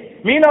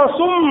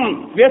 மீனசும்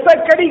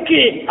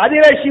விஷக்கடிக்கு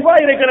அதில ஷிஃபா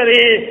இருக்கிறது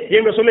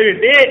என்று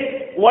சொல்லிவிட்டு,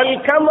 வல்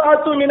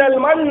கம்அத்து மினல்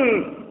மன்,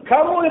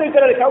 கமு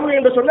இருக்கிறது. கமு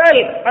என்று சொன்னால்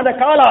அந்த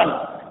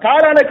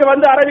காளானுக்கு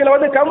வந்து அரபியில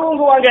வந்து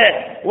கமுங்குவாங்க.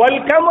 வல்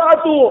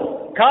கம்அத்து,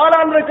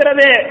 காளான்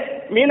இருக்கிறது,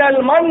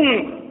 மினல் மண்,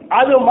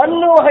 அது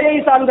மண்ணு வகையை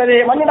சார்ந்தது.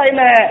 மண்ணுடா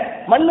என்ன,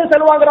 மண்ணு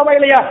செல்வாங்கிறோமா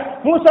இல்லையா?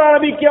 மூசா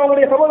நபிக்கு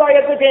அவங்களுடைய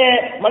சமுதாயத்துக்கு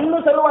மண்ணு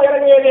செல்வா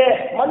இறங்கியது.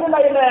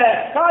 மண்ணுடா என்ன,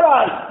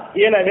 காளான்.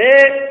 எனவே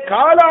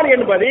காளான்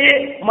என்பது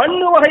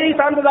மண்ணு வகையை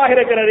சார்ந்ததாக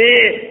இருக்கிறது.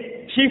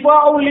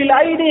 ஷிஃபாஉல் லில்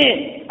ஐனி,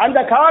 அந்த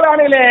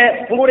காளானிலே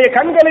உங்களுடைய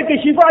கண்களுக்கு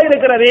ஷிஃபா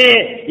இருக்கிறது.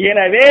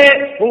 எனவே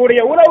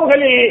உங்களுடைய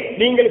உணவுகளில்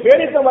நீங்கள்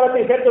பேரித்த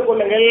மரத்தை சேர்த்துக்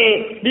கொள்ளுங்கள்,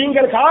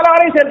 நீங்கள்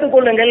காளானை சேர்த்துக்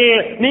கொள்ளுங்கள்,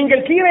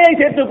 நீங்கள் கீரையை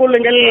சேர்த்துக்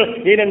கொள்ளுங்கள்.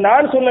 இது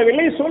நான்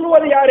சொல்லவில்லை,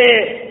 சொல்வது யாரு,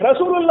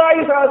 ரசூலுல்லாஹி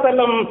ஸல்லல்லாஹு அலைஹி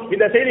வஸல்லம்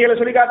இந்த செய்திகளை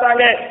சொல்லி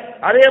காட்டாங்க.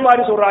 அதே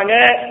மாதிரி சொல்றாங்க,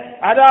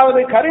 அதாவது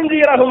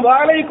கரிஞ்சீரகம்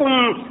வாழைக்கும்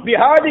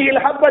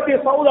பிஹாதிஹில் ஹப்பத்தி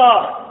சௌதா,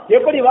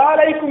 எப்படி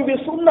வாழைக்கும் பி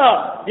சுன்னா,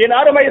 என்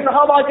அருமை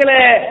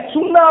சஹாபாக்களே,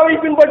 சுன்னாவை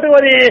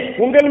பின்பற்றுவது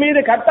உங்கள் மீது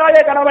கட்டாய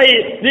கடமை,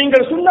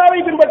 நீங்கள் சுன்னாவை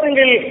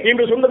பின்பற்றுங்கள்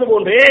என்று சொன்னது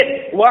போன்று,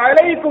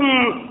 வாழைக்கும்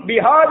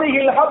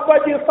பிஹாதிஹில்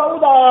ஹப்பத்தி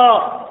சௌதா,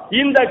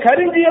 இந்த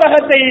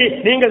கரிஞ்சீரகத்தை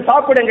நீங்கள்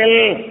சாப்பிடுங்கள்,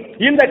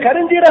 இந்த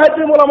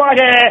கரிஞ்சீரகத்தின்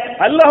மூலமாக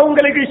அல்லாஹ்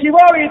உங்களுக்கு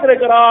ஷிஃபா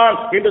வைத்திருக்கிறான்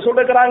என்று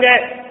சொல்லிருக்கிறாங்க.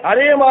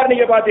 அதே மாதிரி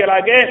நீங்க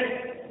பாத்தீங்களாக்க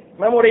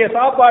நம்முடைய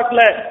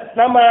சாப்பாட்டுல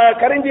நம்ம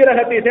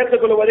கரிஞ்சீரகத்தை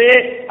சேர்த்துக் கொள்வது,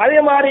 அதே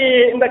மாதிரி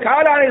இந்த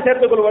காளானை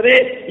சேர்த்துக் கொள்வது,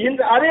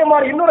 அதே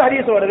மாதிரி இன்னொரு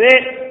ஹதீஸ் வருது,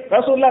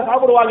 ரசூலுல்லாஹ்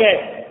சாப்பிடுவாங்க,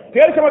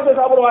 பேரிச்சம்பழத்தை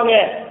சாப்பிடுவாங்க.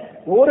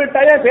 ஒரு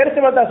டைம்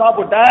பேரிச்சம்பழத்தை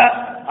சாப்பிட்டா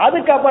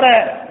அதுக்கப்புறம்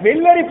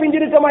வெள்ளரி பிஞ்சு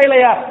இருக்கமா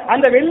இல்லையா,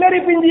 அந்த வெள்ளரி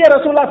பிஞ்சிய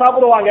ரசூலுல்லாஹ்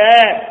சாப்பிடுவாங்க.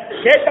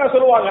 கேட்டா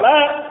சொல்லுவாங்களா,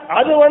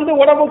 அது வந்து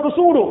உடம்புக்கு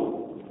சூடு.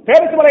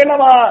 பேரிச்சம்பழம்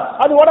என்னவா,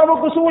 அது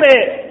உடம்புக்கு சூடு,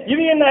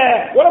 இது என்ன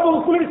உடம்புக்கு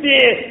குளிர்ச்சி.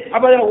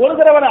 அப்ப ஒரு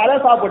தடவை அதை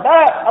சாப்பிட்டா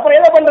அப்புறம்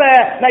எதை பண்ற,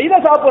 நான் இதை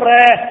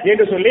சாப்பிடுறேன்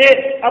என்று சொல்லி,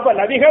 அப்ப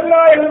நபிகள்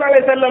நாயகம் ஸல்லல்லாஹு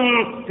அலைஹி வஸல்லம்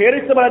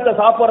பேரிச்சம்பழத்தை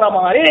சாப்பிடுற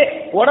மாதிரி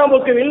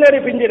உடம்புக்கு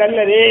வெள்ளரி பிஞ்சு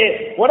நல்லது,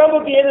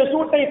 உடம்புக்கு எது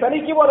சூட்டை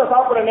தணிக்கும் அதை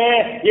சாப்பிடணும்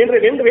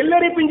என்று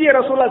வெள்ளரி பிஞ்சிய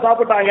ரசூலுல்லாஹ்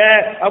சாப்பிட்டாங்க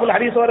அப்படின்னு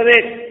ஹதீஸ் வருது.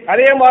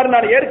 அதே மாதிரி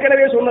நான்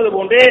ஏற்கனவே சொன்னது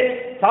போன்று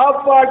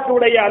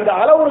சாப்பாட்டுடைய அந்த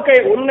அளவுக்கு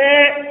ஒண்ணே,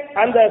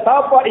 அந்த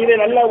சாப்பாடு இது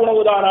நல்ல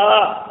உணவு தானா,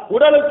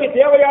 உடலுக்கு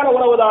தேவையான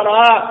உணவு தானா,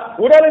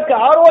 உடலுக்கு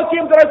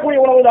ஆரோக்கியம் தரக்கூடிய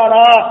உணவு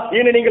தானா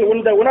என்று நீங்கள்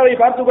இந்த உணவை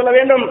பார்த்துக் கொள்ள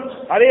வேண்டும்.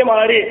 அதே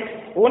மாதிரி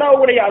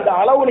உணவுடைய அந்த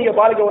அளவு நீங்க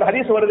பாருங்க, ஒரு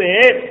ஹதீஸ் வருது,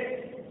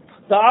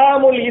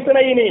 தாமுல்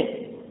இஸ்னைனி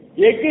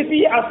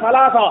எக்ஸி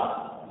அஸ்ஸலாசா,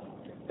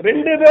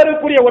 2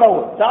 பேருக்குரிய உணவு,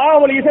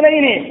 தாமுல்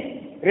இஸ்னைனி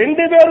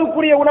 2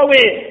 பேருக்குரிய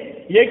உணவு,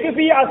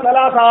 எக்ஸி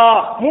அஸ்ஸலாசா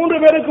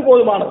 3 பேருக்கு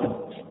போதுமானது.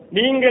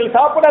 நீங்கள்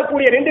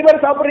சாப்பிடக்கூடிய 2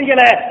 பேர்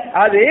சாப்பிடுறீங்களே,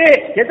 அது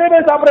எத்தனை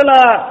பேர்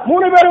சாப்பிடலாம்,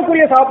 3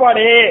 பேருக்குரிய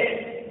சாப்பாடு.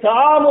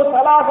 சாமு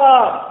சலாசா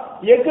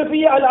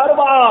எக்ஸி அல்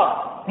அர்பா,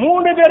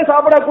 3 பேர்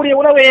சாப்பிடக்கூடிய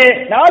உணவு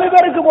 4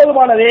 பேருக்கு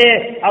போதுமானது.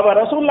 அவ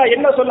ரசூல்லா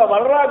என்ன சொல்ல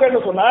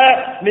வர்றாங்கன்னு சொன்னா,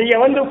 நீங்க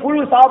வந்து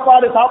புல்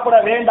சாப்பாடு சாப்பிட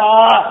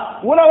வேண்டாம்,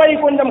 உணவை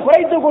கொஞ்சம்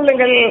குறைத்துக்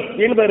கொள்ளுங்கள்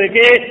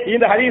என்பதற்கு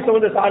இந்த ஹதீஸ்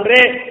வந்து சான்று.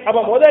 அப்ப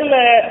முதல்ல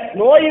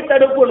நோய்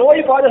தடுப்பு,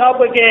 நோய்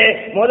பாதுகாப்புக்கு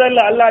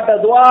முதல்ல அல்லாஹ்ட்ட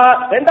துஆ,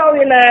 இரண்டாவது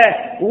என்ன,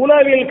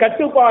 உணவில்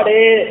கட்டுப்பாடு,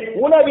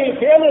 உணவில்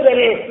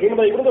பேணுதல்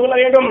என்பதை புரிந்து கொள்ள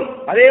வேண்டும்.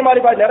 அதே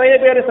மாதிரி நிறைய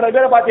பேர், சில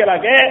பேரை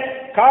பார்த்தீங்கன்னாக்க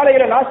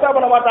காலையில நாஸ்தா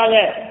பண்ண மாட்டாங்க.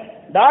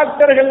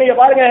 டாக்டர்கள் நீங்க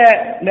பாருங்க,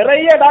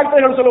 நிறைய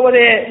டாக்டர்கள்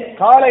சொல்லுவது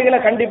காலையில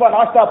கண்டிப்பா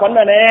நாஸ்தா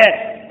பண்ணனே.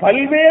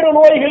 பல்வேறு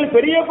நோய்கள்,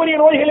 பெரிய பெரிய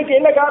நோய்களுக்கு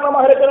என்ன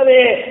காரணமாக இருக்கிறது?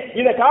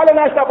 இந்த காலை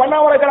நாஸ்தா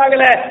பண்ணாம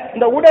இருக்கிறாங்களே,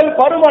 இந்த உடல்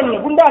பருமன்,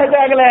 குண்டாக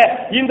இருக்கிறாங்களே,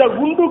 இந்த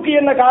குண்டுக்கு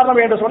என்ன காரணம்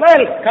என்று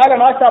சொன்னால் காலை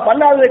நாஸ்தா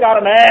பண்ணாதது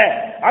காரணம்.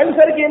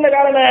 அல்சருக்கு என்ன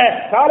காரணம்?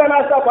 காலை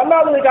நாஸ்தா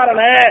பண்ணாதது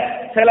காரணம்.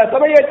 சில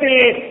சமயத்தில்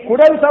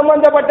குடல்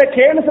சம்பந்தப்பட்ட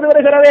கேன்சர்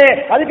வருகிறது,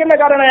 அதுக்கு என்ன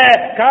காரணம்?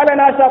 காலை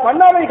நாஸ்தா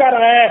பண்ணாதது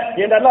காரணம்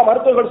என்றெல்லாம்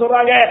மருத்துவர்கள்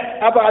சொல்றாங்க.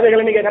 அப்ப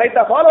அதுகளை நீங்க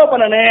கரெக்டா ஃபாலோ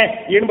பண்ணணும்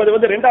என்பது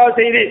வந்து 2வது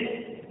செய்தி.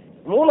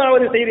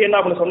 3வது செய்தி என்ன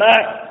அப்படின்னு சொன்னா,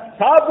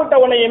 சாப்பிட்ட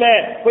உடனேயுமே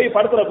போய்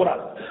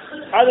படுத்துடக்கூடாது.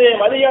 அது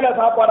மதியான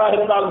சாப்பாடாக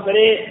இருந்தாலும்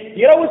சரி,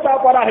 இரவு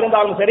சாப்பாடாக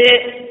இருந்தாலும் சரி.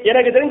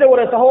 எனக்கு தெரிஞ்ச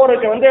ஒரு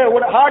சகோதரருக்கு வந்து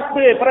ஒரு ஹார்ட்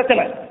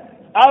பிரச்சனை,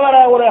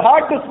 அவரை ஒரு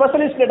ஹார்ட்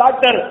ஸ்பெஷலிஸ்ட்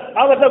டாக்டர்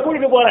அவர்கிட்ட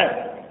கூட்டிட்டு போறேன்.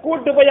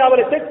 கூட்டு போய்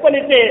அவரை செக்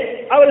பண்ணிட்டு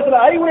அவர்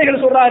சில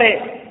அறிவுரைகள் சொல்றாரு.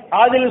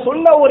 அதில்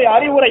சொன்ன ஒரு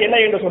அறிவுரை என்ன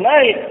என்று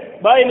சொன்னால்,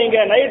 பாய் நீங்க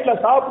நைட்ல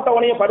சாப்பிட்ட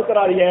உடனே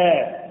படுக்கிறாதீங்க,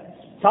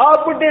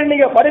 சாப்பிட்டு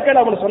நீங்க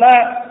படுக்கணும் அப்படின்னு சொன்னா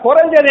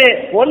குறைஞ்சது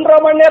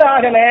 1.5 மணி நேரம்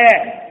ஆகணும்.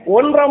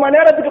 1.5 மணி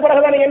நேரத்துக்கு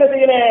பிறகுதான் நீங்க என்ன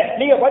செய்யணும்,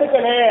 நீங்க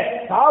படுக்கணும்.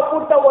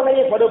 சாப்பிட்ட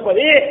உடனே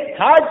படுப்பது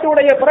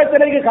ஹார்ட்டுடைய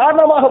பிரச்சனைக்கு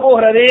காரணமாக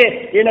போகிறது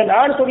என்று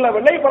நான்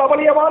சொல்லவில்லை.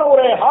 பிரபலியமான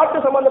ஒரு ஹார்ட்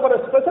சம்பந்தப்பட்ட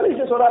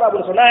ஸ்பெஷலிஸ்ட் சொல்றாரு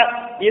அப்படின்னு சொன்னா,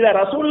 இத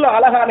ரசூலுல்லா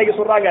அழகா அன்னைக்கு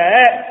சொல்றாங்க.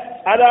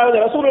 அதாவது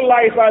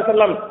ரசூலுல்லாஹி ஸல்லல்லாஹு அலைஹி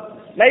வஸல்லம்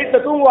நைட்ல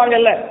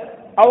தூங்குவாங்கல்ல,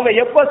 அவங்க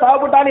எப்ப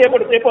சாப்பிட்டாலும்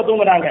எப்ப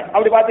தூங்குறாங்க.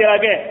 அப்படி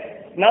பாத்தீங்கன்னாக்க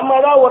நம்ம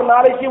தான் ஒரு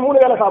நாளைக்கு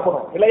 3 வேளை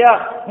சாப்பிடுறோம் இல்லையா?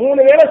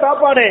 3 வேளை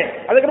சாப்பாடு,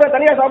 அதுக்கு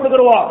தனியா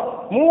சாப்பிட்டுருவோம்.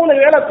 3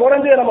 வேளை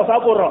குறைஞ்சு நம்ம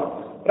சாப்பிடுறோம்.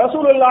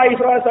 ரசூலுல்லாஹி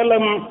ஸல்லல்லாஹு அலைஹி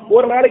வஸல்லம்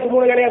ஒரு நாளைக்கு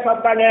 3 வேளையா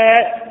சாப்பிட்டாங்க.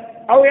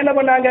 அவங்க என்ன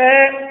பண்ணாங்க,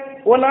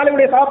 ஒரு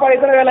நாளைக்குடைய சாப்பாடு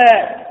எத்தனை வேளை?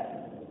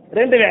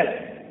 2 வேளை.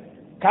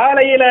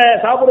 காலையில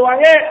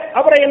சாப்பிடுவாங்க,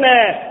 அப்புறம் என்ன,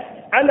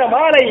 அந்த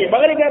மாலை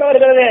மகரிப் நேரம்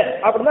வருகிறது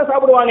அப்படிதான்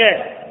சாப்பிடுவாங்க.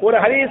 ஒரு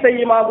ஹதீஸை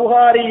இமாம்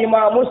புகாரி,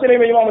 இமாம்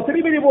முஸ்லிம், இமாம்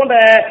திர்மிதி போன்ற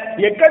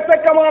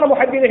எக்கச்சக்கமான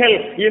முஹத்திஸ்கள்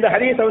இந்த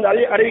ஹதீஸை வந்து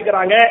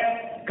அறிவிக்கிறாங்க.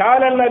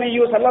 கான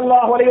நபியு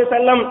ஸல்லல்லாஹு அலைஹி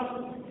வஸல்லம்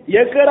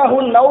யக்ரஹு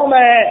நௌம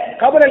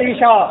கப்ல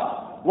இஷா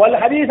வல்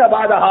ஹதீஸ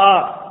பாதஹா.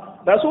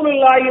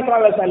 ரசூலுல்லாஹி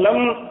ஸல்லல்லாஹு அலைஹி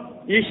வஸல்லம்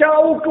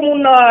இஷாவுக்கு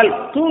முன்னால்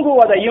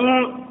தூங்குவதையும்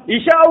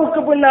இஷாவுக்கு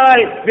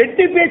பின்னால்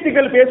வெட்டி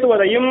பேச்சுக்கள்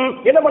பேசுவதையும்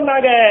என்ன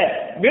பண்ணாங்க,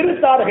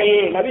 வெறுத்தார்கள்.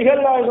 நபிகள்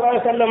ஸல்லல்லாஹு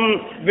அலைஹி வஸல்லம்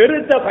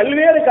வெறுத்த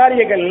பல்வேறு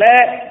காரியங்கள்ல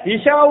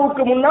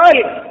இஷாவுக்கு முன்னால்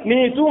நீ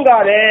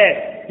தூங்காதே,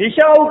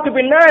 இஷாவுக்கு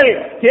பின்னால்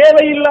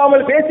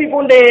தேவையில்லாமல்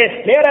பேசிக்கொண்டே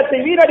நேரத்தை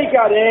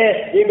வீணடிக்காதே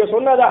இங்க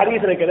சொன்னதா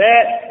ஹதீஸ் இருக்குது.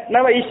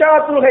 நம்ம இஷா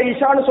தொழுகை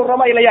இஷான்னு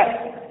சொல்றோமா இல்லையா?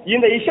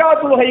 இந்த இஷா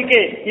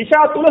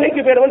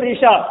தொழுகைக்கு பேர் வந்து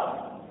இஷா.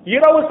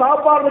 இரவு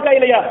சாப்பாடு இருக்கா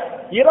இல்லையா?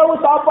 இரவு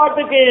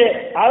சாப்பாட்டுக்கு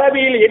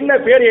அரபியில் என்ன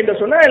பேர் என்று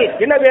சொன்னால்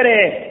என்ன பேரு?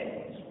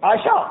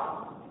 அஷா.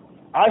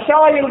 அஷா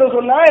என்று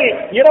சொன்னால்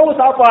இரவு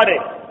சாப்பாடு,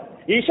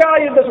 இஷா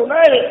என்று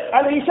சொன்னால்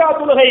அந்த இஷா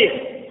தொழுகை.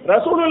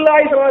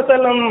 ரசூலுல்லாஹி ஸல்லல்லாஹு அலைஹி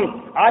வஸல்லம்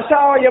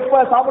அஷா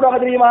எப்ப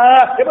சாப்பிடுவாங்க தெரியுமா?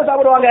 எப்ப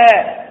சாப்பிடுவாங்க?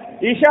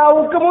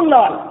 இஷாவுக்கு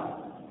முன்னால்.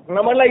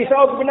 நம்ம எல்லாம்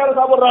இஷாவுக்கு பின்னால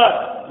சாப்பிடுறோம்.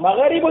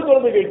 மகரிபு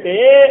தொழுதுவிட்டு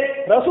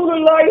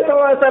ரசூலுல்லாஹி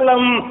ஸல்லல்லாஹு அலைஹி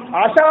வஸல்லம்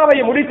அஷாவை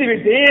முடித்து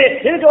விட்டு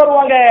எதுக்கு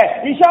வருவாங்க?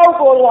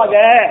 இஷாவுக்கு வருவாங்க.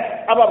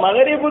 அப்ப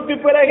மகரிபுக்கு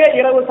பிறகு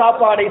இரவு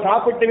சாப்பாடை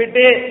சாப்பிட்டு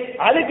விட்டு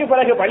அதுக்கு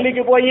பிறகு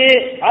பள்ளிக்கு போய்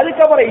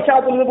அதுக்கப்புறம் இஷா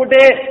தொழுது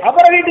போட்டு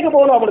அப்புறம் வீட்டுக்கு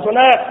போகணும் அப்படின்னு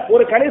சொன்ன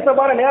ஒரு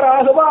கணிசமான நேரம்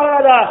ஆகுமா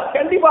ஆகாதா?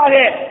 கண்டிப்பாக.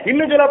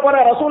 இன்னும் சொல்ல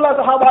போற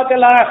ரசூலுல்லாஹ்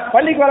சஹாபாக்கள்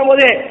பள்ளிக்கு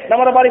வரும்போது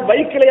நம்மள மாதிரி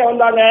பைக்லயே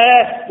வந்தாங்க,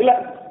 இல்ல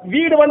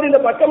வீடு வந்து இந்த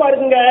பக்கமா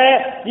இருக்குங்க,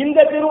 இந்த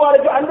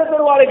தெருவாருக்கு அந்த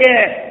தெருவாருக்கு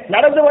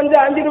நடந்து வந்து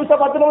 5 நிமிஷம்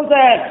 10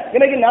 நிமிஷம்.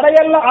 இன்னைக்கு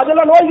நடையெல்லாம்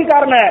அதெல்லாம் நோய்க்கு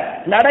காரணம்.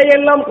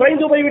 நடையெல்லாம்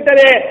குறைந்து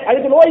போய்விட்டது,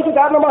 அதுக்கு நோய்க்கு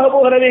காரணமாக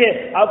போகிறது.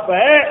 அப்ப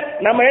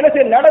நம்ம என்ன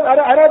செய்ய,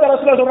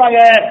 ரசூலுல்லாஹ்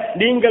சொல்றாங்க,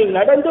 நீங்கள்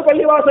நடந்து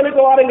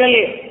பள்ளிவாசலுக்கு வாருங்கள்.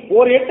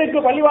 ஒரு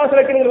 8க்கு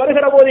பள்ளிவாசலுக்கு நீங்கள்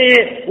வருகிற போது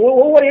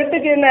ஒவ்வொரு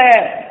 8க்கு என்ன,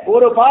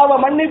 ஒரு பாவ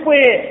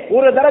மன்னிப்பு,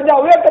 ஒரு தரஜா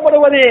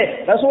உயர்த்தப்படுவது.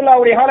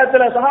 ரசூலுல்லாஹ்வுடைய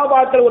காலத்துல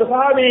சஹாபாக்கள், ஒரு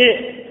சஹாபி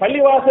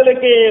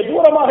பள்ளிவாசலுக்கு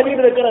தூரமாக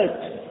வீடு இருக்கிறது.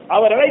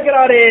 அவர்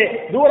நினைக்கிறாரு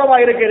தூரமா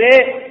இருக்குது,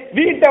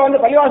 வீட்டை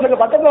வந்து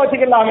பள்ளிவாசலுக்கு பக்கத்துல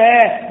வச்சுக்கலாமே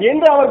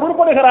என்று அவர்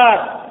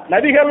குறிப்பிடுகிறார்.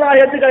 நபிகள்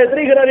நாயகத்துக்கு அது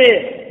தெரிகிறது.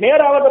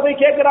 நேரம் அவர்கிட்ட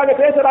போய் கேட்கிறாங்க,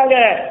 பேசுறாங்க.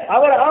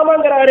 அவர்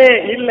ஆமாங்கிறாரு,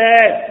 இல்ல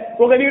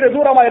உங்க வீடு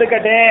தூரமா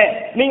இருக்கட்டும்,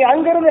 நீங்க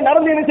அங்கிருந்து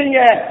நடந்து என்ன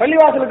செய்யுங்க,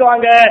 பள்ளிவாசலுக்கு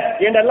வாங்க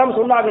என்றெல்லாம்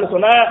சொன்னாங்கன்னு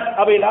சொன்ன.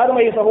 அவை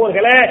அருமை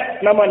சகோதரர்களே,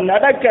 நம்ம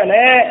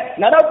நடக்கணும்.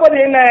 நடப்பது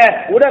என்ன,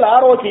 உடல்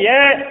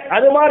ஆரோக்கியம்.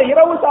 அது மாதிரி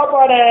இரவு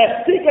சாப்பாடு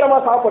சீக்கிரமா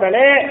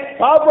சாப்பிடணும்.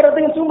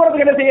 சாப்பிடறதுக்கு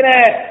தூங்குறதுக்கு என்ன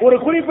செய்யணும், ஒரு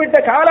குறிப்பிட்ட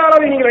கால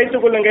அளவை நீங்கள்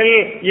வைத்துக் கொள்ளுங்கள்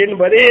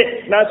என்பது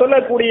நான்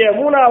சொல்லக்கூடிய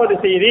 3வது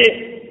செய்தி.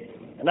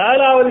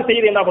 4வது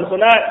செய்தி என்ன பண்ண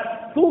சொன்ன,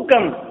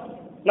 தூக்கம்.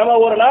 நம்ம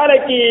ஒரு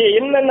நாளைக்கு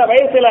என்னென்ன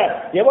வயசுல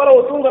எவ்வளவு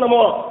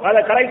தூங்கணுமோ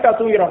அதை கரெக்டா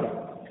தூங்கிறோம்.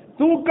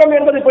 தூக்கம்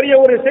என்பது பெரிய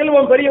ஒரு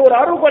செல்வம், பெரிய ஒரு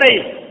அருள்படை.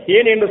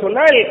 ஏன் என்று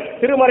சொன்னால்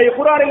திருமறை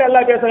குர்ஆனில்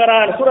அல்லாஹ்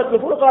பேசுகிறான்,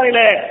 சூரத்துல்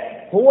ஃபுர்கானிலே,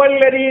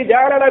 ஹுவல்லதி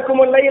ஜஅல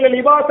லக்குமுல் லைல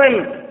லிபாஸன்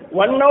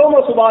வன்னௌம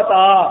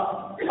சுபாதா.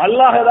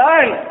 அல்லாஹ்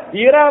தான்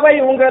இரவை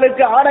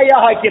உங்களுக்கு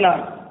ஆடையாக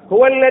ஆக்கினான்.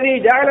 ஹுவல்லதி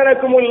ஜஅல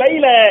லக்குமுல்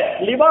லைல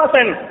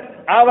லிபாஸன்,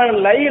 அவன்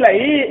லைலை,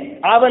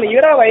 அவன்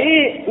இரவை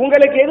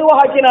உங்களுக்கு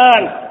எதுவாக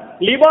ஆக்கினான்?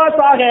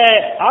 லிபாஸாக,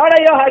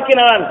 ஆடையாக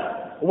ஆக்கினான்.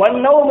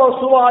 வன்னௌம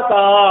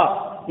சுபாதா,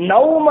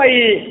 நௌமை,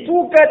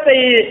 தூக்கத்தை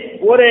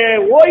ஒரு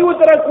ஓய்வு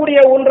தரக்கூடிய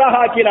ஒன்றாக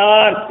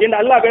ஆக்கினான் என்று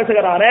அல்லாஹ்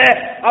பேசுகிறானே.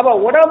 அப்ப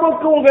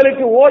உடம்புக்கு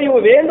உங்களுக்கு ஓய்வு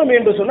வேண்டும்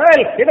என்று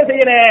சொன்னால் என்ன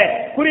செய்யணும்?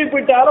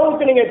 குறிப்பிட்ட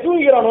அளவுக்கு நீங்க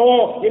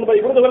தூங்கிறணும் என்பதை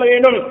புரிந்து கொள்ள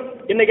வேண்டும்.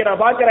 இன்னைக்கு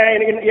நான் பார்க்கிறேன்,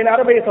 என்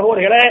அருமை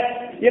சகோதரர்களே,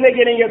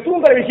 இன்னைக்கு நீங்க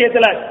தூங்குற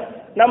விஷயத்துல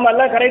நம்ம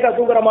எல்லாம் கரெக்டா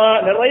தூங்குறோமா?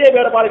 நிறைய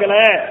பேர்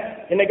பார்க்கிறேன்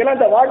இன்னைக்கெல்லாம்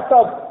இந்த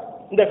வாட்ஸ்அப்,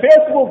 இந்த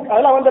பேஸ்புக்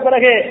அதெல்லாம் வந்த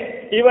பிறகு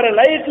இவர்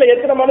நைட்ல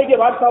எத்தனை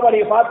மணிக்கு வாட்ஸ்அப்பா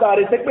நீங்க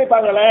பார்த்தாரு செக் பண்ணி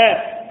பாங்களேன்.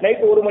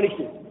 நைட்டு 1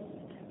 மணிக்கு,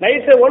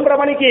 நைட்டு 1:30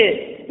 மணிக்கு,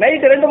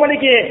 நைட்டு 2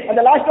 மணிக்கு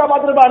அந்த லாஸ்டா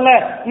பார்த்துருப்பாங்க.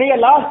 நீங்க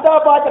லாஸ்டா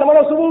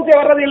பார்த்த சுபுக்கு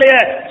வர்றது இல்லையே,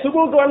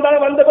 சுபுக்கு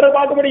வந்தாலும் வந்த பிறகு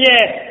பார்க்க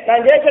முடியும்.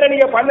 நான் கேட்கிறேன்,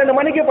 நீங்க 12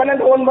 மணிக்கு,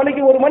 1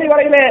 மணிக்கு, 1 மணி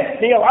வரையில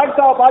நீங்க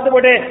வாட்ஸ்அப் பார்த்து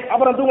போட்டு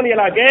அப்புறம்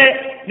தூங்குனீங்களாக்கு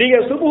நீங்க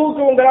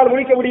சுபுக்கு உங்களால்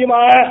முழிக்க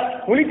முடியுமா?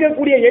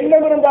 முழிக்கக்கூடிய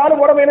எண்ணம்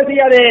இருந்தாலும் உடம்பு என்ன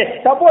செய்யாது,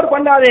 சப்போர்ட்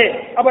பண்ணாது.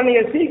 அப்ப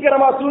நீங்க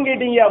சீக்கிரமா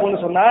தூங்கிட்டீங்க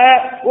அப்படின்னு சொன்னா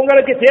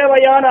உங்களுக்கு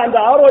தேவையான அந்த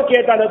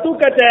ஆரோக்கியத்தை, அந்த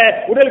தூக்கத்தை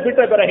உடல்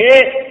பெற்ற பிறகு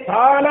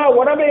தானா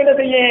உடம்பை என்ன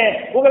செய்யும்,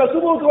 உங்களை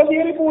சுபுக்கு வந்து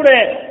எழுப்பி விடு.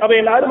 அப்ப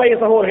என் அருமை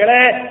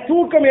சகோதரர்களே,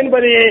 தூக்கம்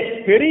என்பது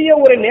பெரிய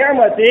ஒரு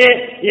நியமத்து.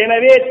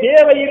 எனவே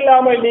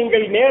தேவையில்லாமல்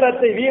நீங்கள்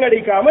நேரத்தை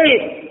வீணடிக்காமல்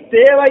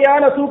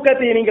தேவையான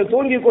தூக்கத்தை நீங்கள்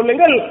தூங்கிக்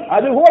கொள்ளுங்கள்.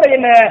 அது கூட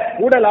என்ன,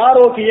 உடல்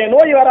ஆரோக்கிய,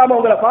 நோய் வராம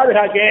உங்களை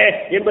பாதுகாக்க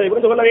என்பதை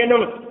புரிந்து கொள்ள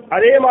வேண்டும்.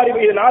 அதே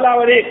மாதிரி இது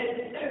 4வது.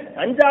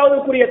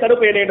 5வதுக்குரிய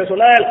தடுப்பு என்ன என்று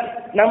சொன்னால்,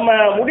 நம்ம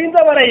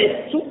முடிந்தவரை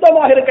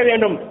சுத்தமாக இருக்க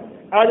வேண்டும்.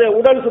 அது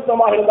உடல்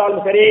சுத்தமாக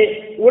இருந்தாலும் சரி,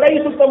 உடை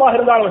சுத்தமாக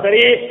இருந்தாலும்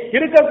சரி,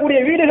 இருக்கக்கூடிய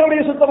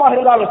வீடுகளுடைய சுத்தமாக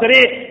இருந்தாலும்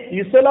சரி,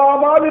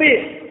 இஸ்லாம் மாதிரி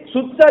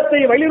சுத்தத்தை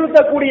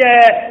வலியுறுத்தக்கூடிய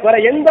வேற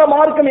எந்த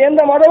மார்க்கம்,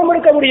 எந்த மதமும்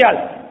இருக்க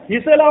முடியாது.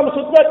 இஸ்லாம்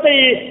சுத்தத்தை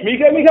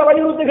மிக மிக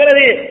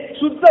வலியுறுத்துகிறது.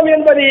 சுத்தம்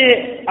என்பது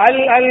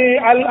அல் அல்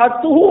அல்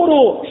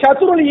அத்துஹூரு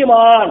ஷத்ருல்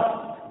ஈமான்,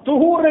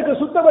 துஹூருக்கு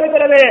சுத்தம்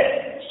இருக்கிறது.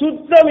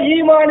 சுத்தம்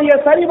ஈமானிய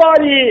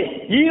சரிபாதி,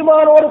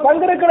 ஈமானோடு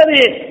பங்கிருக்கிறது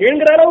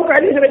என்கிற அளவுக்கு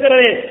ஹதீஸ்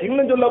இருக்கிறது.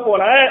 இன்னும் சொல்ல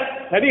போல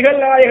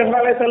நபிகள் நாயகம்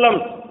ஸல்லல்லாஹு அலைஹி வஸல்லம்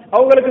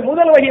அவங்களுக்கு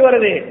முதல் வஹி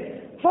வருது.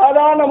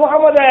 சாதாரண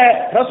முஹம்மத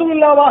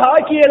ரசூலுல்லாஹ்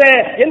ஆக்கியது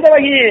எந்த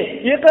வஹி?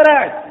 இக்ரா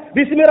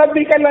பிஸ்மி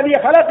ரப்பிக்கல் லதீ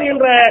ஹலக்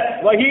என்ற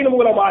வஹீன்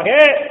மூலமாக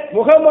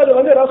முஹம்மது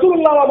வந்து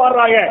ரசூலுல்லாஹ்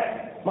மாறுறாங்க.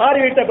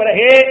 மாறிவிட்ட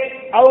பிறகு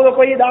அவங்க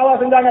போய் தாவா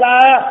செஞ்சாங்களா?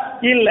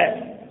 இல்ல.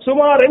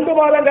 சுமார் 2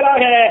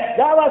 மாதங்களாக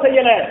தாவா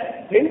செய்யல.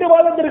 2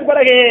 மாதத்திற்கு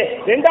பிறகு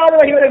 2வது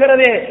வஹி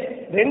வருகிறது.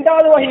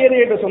 2வது வஹி எது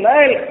என்று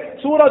சொன்னால்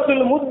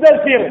சூரத்துல்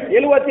முத்தஸிர்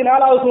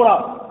 74வது சூரா.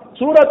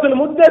 சூரத்துல்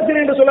முத்தஸிர்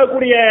என்று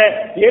சொல்லக்கூடிய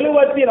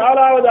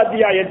 74வது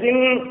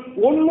அத்தியாயத்தின்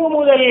 1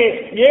 முதல்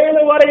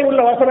 7 வரை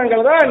உள்ள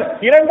வசனங்கள் தான்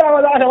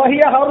 2வதாக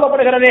வஹியாக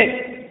அருளப்படுகிறது.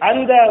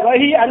 அந்த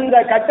வஹி, அந்த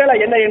கட்டளை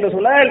என்ன என்று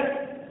சொன்னால்,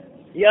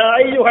 யா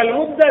அய்யுஹல்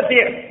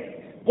முத்தஸிர்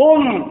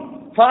கும்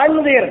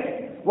ஃபஅன்திர்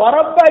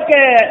வரப்பக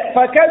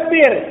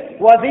ஃபகப்பிர்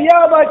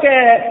வதியாபக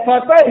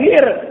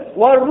ஃபதஹிர்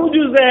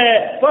வர்ருஜுஸ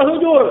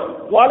ஃபஹுஜுர்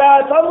வலா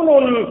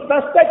தம்னுன்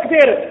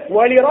தஸ்தக்பிர்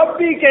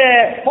வலிரப்பிக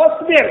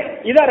ஃபஸ்பிர்.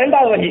 இதான்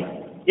 2வது வஹி.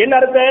 என்ன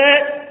அர்த்தம்?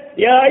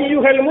 யா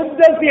அய்யுஹல்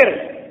முத்தஸிர்,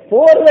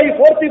 போர்வை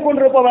போர்த்திக்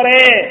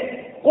கொண்டிருப்பவரே,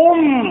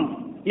 கும்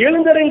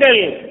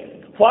எழுந்திருங்கள்,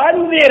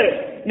 ஃபஅன்திர்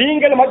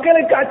நீங்கள்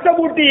மக்களுக்கு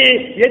அச்சமூட்டி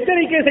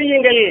எச்சரிக்கை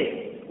செய்யுங்கள்,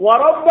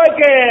 வரப்பக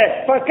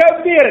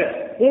ஃபகப்பிர்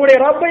உங்களுடைய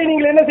ரப்பை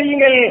நீங்கள் என்ன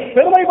செய்யுங்கள்,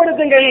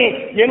 பெருமைப்படுத்துங்கள்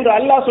என்று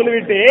அல்லாஹ்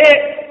சொல்லிவிட்டு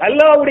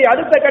அல்லாஹ்வுடைய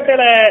அடுத்த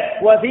கட்டளை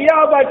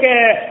வசியாபக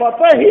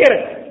ஃபதஹிர்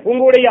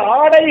உங்களுடைய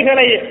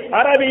ஆடைகளை,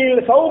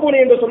 அரபியில் சௌபுன்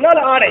என்று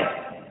சொன்னால் ஆடை,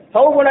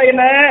 சௌபுன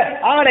என்ன?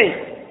 ஆடை.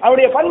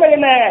 அவருடைய பண்பு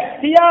என்ன?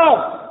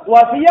 சியாப்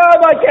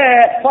வசியாபக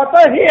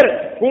ஃபதஹிர்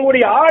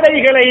உங்களுடைய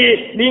ஆடைகளை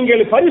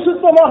நீங்கள்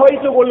பரிசுத்தமாக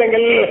வைத்துக்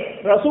கொள்ளுங்கள்.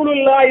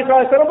 ரசூலுல்லாஹி ஸல்லல்லாஹு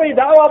அலைஹி வஸல்லம்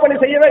தாவா பணி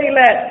செய்யவே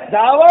இல்லை.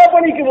 தாவா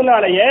பணிக்கு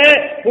முன்னாலேயே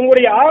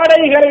உங்களுடைய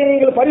ஆடைகளை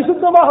நீங்கள்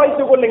பரிசுத்தமாக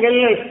வைத்துக் கொள்ளுங்கள்,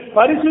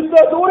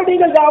 பரிசுத்தத்தோடு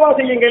நீங்கள் தாவா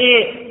செய்யுங்கள்.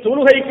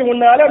 தொழுகைக்கு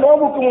முன்னால,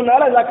 நோம்புக்கு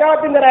முன்னால,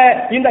 ஜகாத்துங்கிற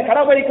இந்த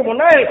கடமைக்கு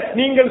முன்னால்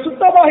நீங்கள்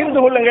சுத்தமாக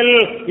இருந்து கொள்ளுங்கள்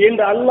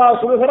என்று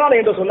அல்லாஹ் சொல்கிறான்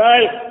என்று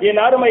சொன்னால்,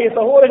 என் அருமை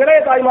சகோதரர்களே,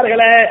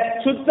 தாய்மார்களே,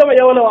 சுத்தம்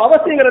எவ்வளவு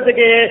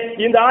அவசியங்கிறதுக்கு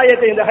இந்த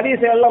ஆயத்தை, இந்த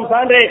ஹதீஸை எல்லாம்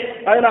சான்று.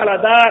 அதனால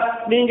தான்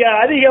நீங்க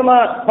அதிகமா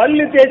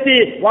பல்லு தேய்ச்சி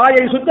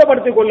வாயை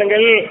சுத்தப்படுத்திக்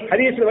கொள்ளுங்கள்,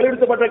 ஹதீஸில்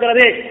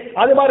வலியுறுத்தப்பட்டிருக்கிறது.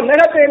 அது மாதிரி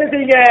நகத்தை என்ன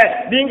செய்யுங்க,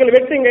 நீங்கள்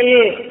வெட்டுங்கள்,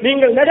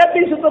 நீங்கள்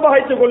நகத்தை சுத்தமாக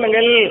வைத்துக்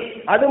கொள்ளுங்கள்.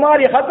 அது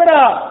மாதிரி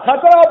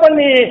ஹத்ரா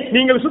பண்ணி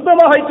நீங்கள்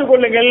சுத்தமாக வைத்துக்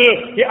கொள்ளுங்கள்.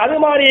 அது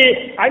மாதிரி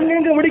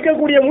அங்கங்கு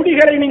முடிக்கக்கூடிய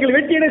முடிகளை நீங்கள்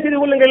வெட்டி என்ன செய்து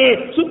கொள்ளுங்கள்,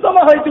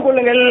 சுத்தமாக வைத்துக்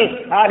கொள்ளுங்கள்.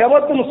 ஆக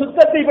மொத்தம்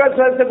சுத்தத்தை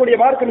பேசக்கூடிய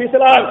மார்க்கம்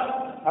இஸ்லாம்.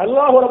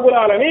 அல்லாஹ்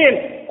ரப்பல் ஆலமீன்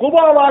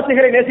குபா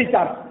வாசிகளை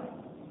நேசித்தார்.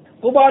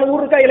 குபா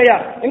ஊர் இருக்கா இல்லையா?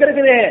 எங்க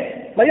இருக்குது?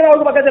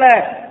 மதீனாவுக்கு பக்கத்துல.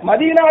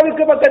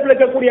 மதீனாவுக்கு பக்கத்தில்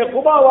இருக்கக்கூடிய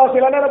குபா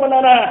வாசிகள் என்ன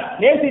பண்ணானா?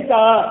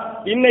 நேசித்தான்.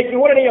 இன்னைக்கு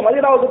கூட நீங்க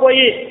மதீனாவுக்கு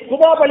போய்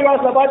குபா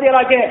பள்ளிவாசல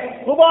பாத்தீங்களாக்க,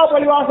 குபா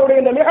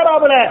பள்ளிவாசலுடைய இந்த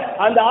மிஹராபுல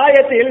அந்த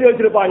ஆயத்தை எழுதி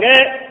வச்சிருப்பாங்க.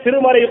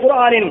 திருமறை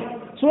குர்ஆனின்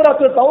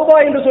சூரத்து தௌபா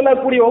என்று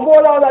சொல்லக்கூடிய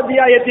 9வது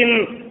அத்தியாயத்தின்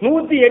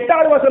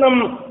 108வது வசனம்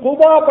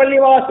குபா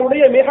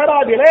பள்ளிவாசலுடைய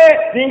மிஹராபிலே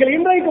நீங்கள்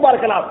இன்றைக்கு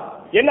பார்க்கலாம்.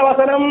 என்ன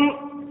வசனம்?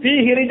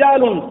 ஃபீஹி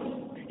ரிஜாலுன்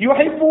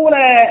யுஹிப்பூன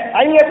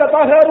அன்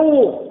யததஹரு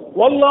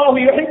வல்லாஹு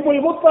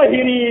யுஹிப்புல்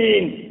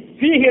முத்தஹிரீன்.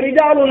 ஃபீஹி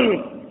ரிஜாலுன்,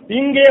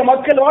 இங்கே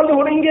மக்கள் வாழ்ந்து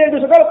கொண்டு, இங்கே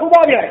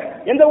குபாவில,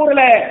 எந்த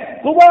ஊர்ல?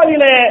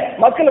 குபாவில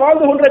மக்கள்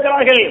வாழ்ந்து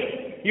கொண்டிருக்கிறார்கள்.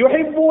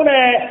 யுஹிப்பூன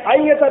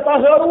அன்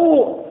யததஹரு,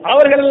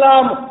 அவர்கள்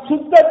எல்லாம்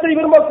சுத்தத்தை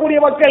விரும்பக்கூடிய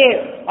மக்கள்,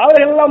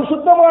 அவர்கள் எல்லாம்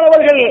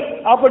சுத்தமானவர்கள்.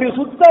 அப்படி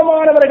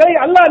சுத்தமானவர்களை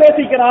அல்லாஹ்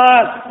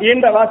நேசிக்கிறார்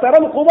என்ற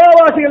வசனம்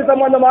குபாவாசிகள்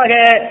சம்பந்தமாக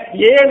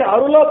ஏன்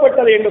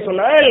அருளப்பட்டது என்று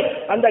சொன்னால்,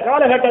 அந்த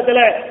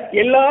காலகட்டத்தில்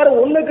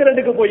எல்லாரும் 1க்கு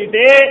 2க்கு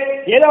போயிட்டு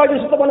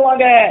ஏதாவது சுத்தம்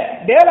பண்ணுவாங்க.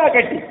 டேலா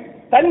கட்டி,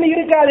 தண்ணி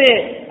இருக்காது,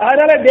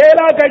 அதனால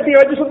டேலா கட்டி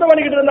வச்சு சுத்தம்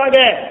பண்ணிக்கிட்டு இருந்தாங்க.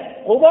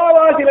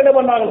 குபாவாசிகள் என்ன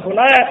பண்ணாங்கன்னு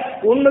சொன்ன,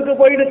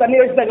 1க்கு போயிட்டு தண்ணி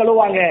வச்சு தான்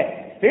கழுவாங்க,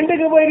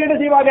 2க்கு போயிட்டு என்ன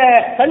செய்வாங்க?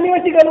 தண்ணி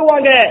வச்சு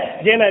கழுவாங்க.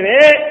 எனவே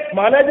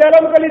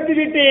மனஜலம் கழித்து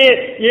விட்டு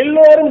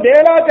எல்லோரும்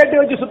டேலா கட்டி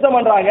வச்சு சுத்தம்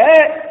பண்றாங்க.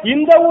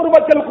 இந்த ஊர்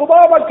மக்கள், குபா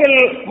மக்கள்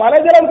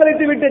மனஜலம்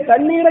கழித்து விட்டு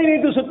தண்ணீரை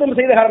வைத்து சுத்தம்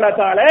செய்த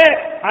காரணத்தால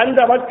அந்த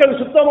மக்கள்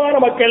சுத்தமான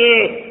மக்கள்.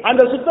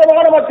 அந்த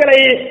சுத்தமான மக்களை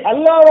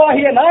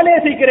அல்லாஹ்வாகிய நான்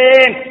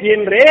நேசிக்கிறேன்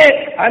என்று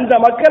அந்த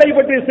மக்களை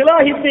பற்றி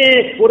சிலாகித்து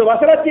ஒரு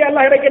வசனத்தை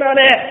அல்லாஹ்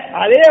இறக்கினானே,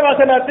 அதே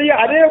வசனத்தை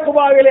அதே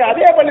குபாவிலே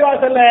அதே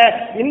பள்ளிவாசல்ல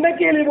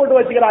இன்னைக்கு எழுதி போட்டு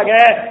வச்சுக்கிறாங்க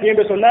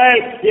என்று சொன்னால்,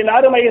 என்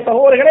அருமை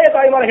சகோதரர்களே,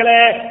 தாய்மார்களே,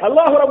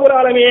 அல்லாஹ் ரப்பல்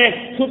ஆலமீன்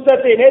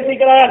சுத்தத்தை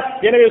நேசிக்கிறார்.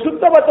 எனவே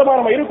சுத்தபத்தமா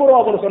நம்ம இருக்கிறோம்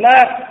அப்படின்னு சொன்னா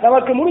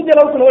நமக்கு முடிஞ்ச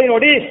அளவுக்கு நோய்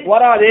நொடி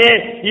வராது.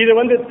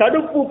 இது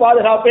தடுப்பு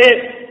பாதுகாப்பு.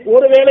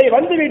 ஒருவேளை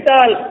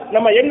வந்துவிட்டால்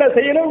நம்ம என்ன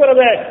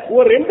செய்யணுங்கிறத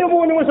ஒரு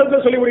 2-3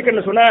 நிமிஷத்துல சொல்லி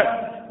முடிக்கணும்னு சொன்ன,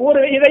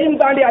 ஒரு இதையும்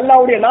தாண்டி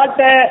அல்லாஹ்வுடைய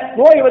நாட்டை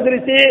நோய்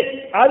வந்துருச்சு,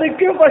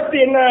 அதுக்கு ஃபர்ஸ்ட்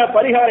என்ன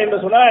பரிகாரம்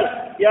என்று சொன்னால்,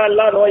 யா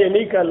அல்லாஹ் நோயை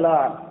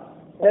நீக்கலாம்.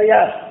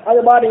 அது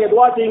மாதிரி நீங்க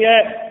துவா செய்யுங்க.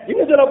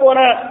 இன்னும் சொல்ல போன,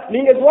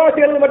 நீங்க துவா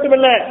செய்யறது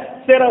மட்டுமில்ல,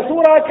 சில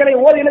சூறாக்களை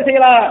ஓதி என்ன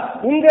செய்யலாம்?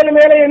 உங்கள்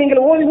மேலே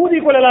நீங்கள் ஊதி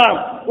கொள்ளலாம்.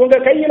 உங்க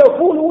கையில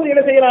பூல் ஊதி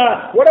என்ன செய்யலாம்?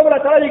 உடம்புல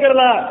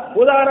தடவிக்கலாம்.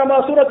 உதாரணமா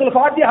சூரத்துல்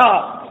ஃபாத்திஹா,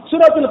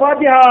 சூரத்துல்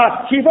ஃபாத்திஹா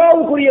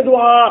ஷிஃபாவுக்குரிய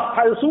துஆ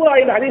சூரா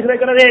இந்த ஹதீஸ்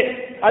இருக்கிறது.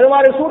 அது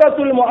மாதிரி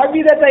சூரத்துல்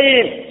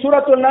முஅவ்விதத்தைன்,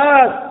 சூரத்துல்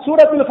நாஸ்,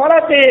 சூரத்துல்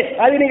ஃபலக்,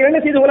 அதை நீங்கள் என்ன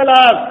செய்து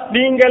கொள்ளலாம்?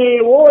 நீங்கள்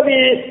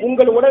ஓதி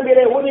உங்கள்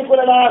உடம்பிலே ஊதி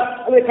கொள்ளலாம்,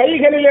 அது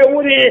கைகளிலே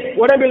ஊதி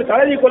உடம்பில்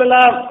தடவி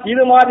கொள்ளலாம்.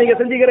 இது மாதிரி நீங்க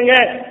செஞ்சுக்கிறீங்க.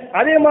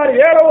 அதே மாதிரி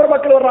வேற ஒரு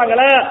மக்கள்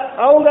வர்றாங்களா,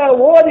 அவங்க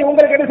ஓதி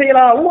உங்களுக்கு என்ன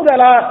செய்யலாம்?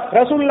 ஊதலாம்.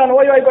 ரசூலுல்லாஹ்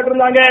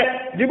நோய்வாய்ப்பட்டிருந்தாங்க,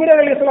 ஜிப்ரீல்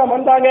அலைஹிஸ்ஸலாம்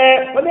வந்தாங்க,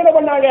 வந்து என்ன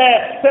பண்ணாங்க?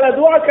 சில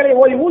துஆக்களை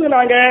ஓதி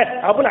ஊதுனாங்க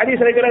அப்படின்னு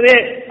ஹதீஸ் இருக்கிறது.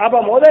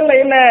 அப்ப முதல்ல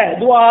என்ன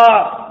துஆ?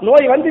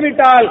 நோய்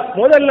வந்துவிட்டால்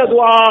முதல்ல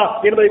துஆ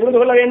என்பதை புரிந்து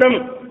கொள்ள வேண்டும்.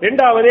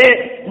 இரண்டாவது,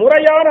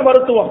 முறையான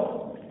மருத்துவம்.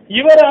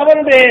 இவர்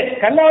அவருடைய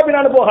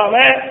கண்ணாபினான்னு போகாம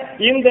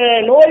இந்த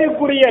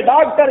நோய்க்குரிய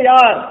டாக்டர்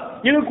யார்,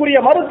 இதுக்குரிய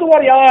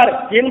மருத்துவர் யார்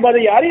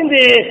என்பதை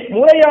அறிந்து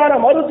முறையான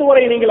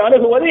மருத்துவரை நீங்கள்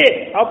அணுகுவது.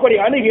 அப்படி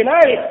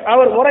அணுகினால்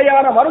அவர்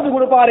முறையான மருந்து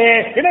கொடுப்பாரு.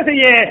 என்ன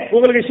செய்ய?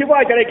 உங்களுக்கு ஷிஃபா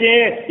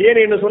கிடைக்கும். ஏன்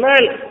என்று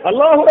சொன்னால்,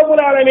 அல்லாஹ்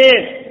ரப்பல்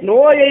ஆலமீன்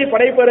நோயை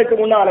படைப்பதற்கு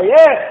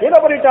முன்னாலேயே என்ன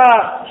பண்ணிட்டா?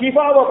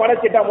 ஷிஃபாவை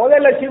படைச்சிட்டா.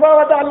 முதல்ல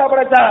ஷிஃபாவை தான் அல்லாஹ்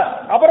படைச்சா,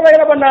 அப்புறம்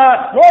என்ன பண்ணா?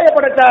 நோயை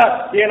படைச்சா.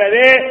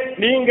 எனவே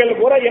நீங்கள்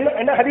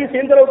என்ன ஹதீஸ்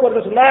எந்த அளவுக்கு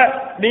வருது சொன்னா,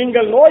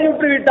 நீங்கள்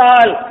நோயுற்று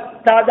விட்டால்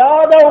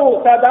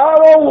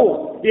ததாவவு,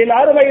 என்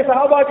அருமை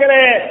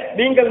சஹாபாக்களே,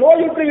 நீங்கள்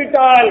நோயுற்று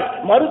விட்டால்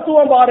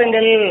மருத்துவம்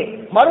பாருங்கள்,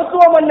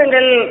 மருத்துவம்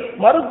பண்ணுங்கள்.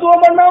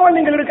 மருத்துவம் பண்ணாமல்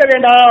நீங்கள் இருக்க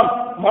வேண்டாம்.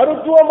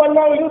 மருத்துவம்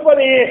பண்ணாமல்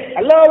இருப்பது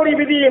அல்லாஹ்வுடைய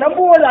விதியை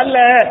நம்புவது அல்ல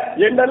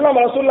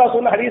என்றெல்லாம் ரசூலுல்லாஹ்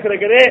சொன்ன ஹதீஸ்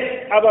இருக்குது.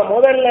 அப்ப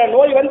முதல்ல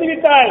நோய்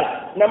வந்துவிட்டால்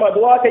நம்ம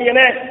துஆ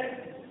செய்யணும்.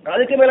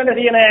 அதுக்கு மேல என்ன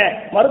செய்யணும்?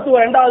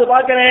 மருத்துவம் இரண்டாவது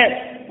பார்க்கணும்.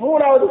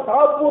 மூணாவது,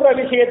 சாப்பிடுற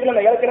விஷயத்துல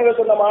நான் ஏற்கனவே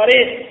சொன்ன மாதிரி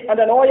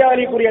அந்த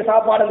நோயாளிக்குரிய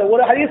சாப்பாடு, அந்த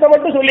ஒரு ஹதீஸை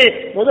மட்டும் சொல்லி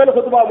முதல்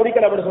குத்பா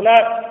முடிக்கணும் அப்படின்னு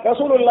சொன்னார்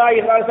ரசூலுல்லாஹி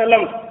ஸல்லல்லாஹு அலைஹி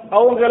வஸல்லம்.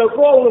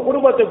 அவங்களுக்கோ அவங்க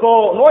குடும்பத்துக்கோ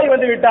நோய்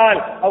வந்து விட்டால்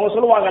அவங்க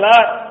சொல்லுவாங்களா?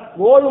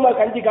 கோதுமை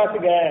கஞ்சி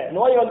காத்துங்க.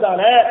 நோய்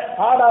வந்தாலே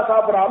ஆடா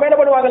சாப்பிடாம என்ன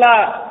பண்ணுவாங்களா?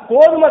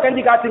 கோதுமை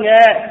கஞ்சி காத்துங்க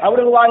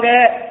அப்படிங்குவாங்க.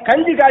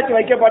 கஞ்சி காய்ச்சி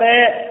வைக்கப்படு.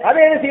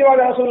 அதை என்ன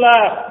செய்வாங்க?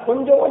 ரசூலுல்லாஹ்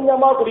கொஞ்சம்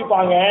கொஞ்சமா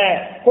குடிப்பாங்க,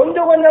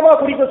 கொஞ்சம் கொஞ்சமா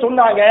குடிக்க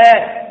சொன்னாங்க.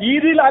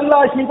 இதில்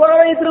அல்லாஹ்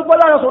ஷிஃபாவை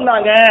திருப்பதாக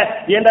சொன்னாங்க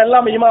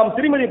என்றெல்லாம் இமாம்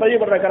திருமதி பதிவு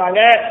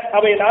பண்ணிருக்கிறாங்க.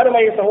 அவை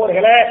அருமை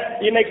சகோதரர்களே,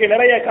 இன்னைக்கு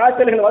நிறைய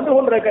காய்ச்சல்கள் வந்து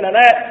கொண்டிருக்கின்றன.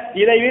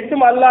 இதை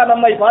விட்டும் அல்லாஹ்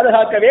நம்மை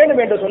பாதுகாக்க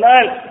வேண்டும் என்று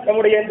சொன்னால்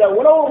நம்முடைய இந்த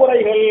உணவு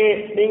முறைகள்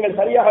நீங்கள்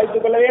சரியாக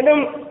வைத்துக் கொள்ள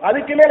வேண்டும்.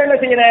 அதுக்கு மேல் என்ன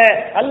செய்யணும்?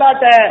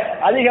 அல்லாஹ்ட்ட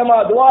அதிகமா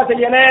துஆ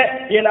செய்யணும்.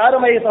 என்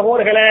அருமை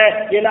சகோதரர்களே,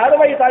 என்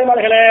அருமை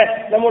தாய்மார்களே,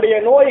 நம்முடைய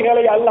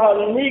நோய்களை அல்லாஹ்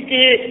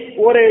நீக்கி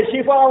ஒரு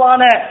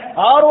ஷிஃபாவான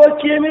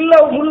ஆரோக்கியமில்ல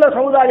உள்ள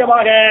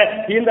சமுதாயமாக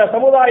இந்த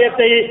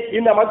சமுதாயத்தை,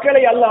 இந்த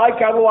மக்களை அல்லாஹ்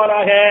ஆக்கி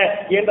அருள்வானாக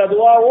என்ற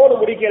துஆவோடு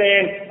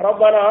முடிக்கிறேன்.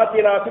 ரப்பனா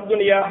ஆத்தினா ஃபித்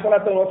துன்யா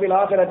ஹஸனத்தன் வ ஃபில்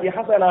ஆখিরাতি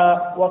ஹஸனா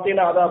வ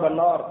கினா அஸாபன்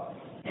நார்.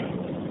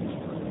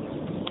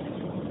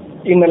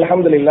 இன்னல்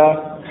ஹம்துலில்லாஹ்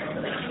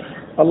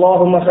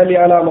اللهم صل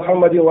على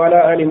محمد وعلى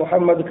آل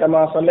محمد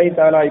كما صليت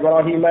على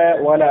إبراهيم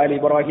وعلى آل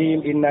إبراهيم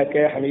إنك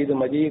حميد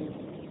مجيد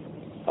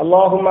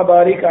اللهم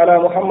بارك على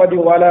محمد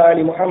وعلى آل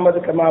محمد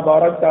كما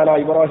باركت على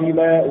إبراهيم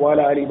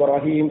وعلى آل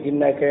إبراهيم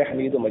إنك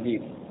حميد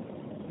مجيد.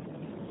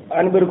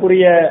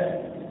 அன்பிற்குரிய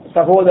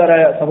சகோதர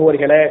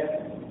சகோதரிகளே,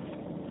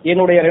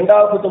 என்னுடைய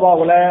 2வது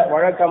குத்துபாவுல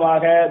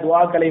வழக்கமாக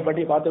துஆக்களை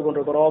பற்றி பார்த்துக்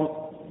கொண்டிருக்கிறோம்.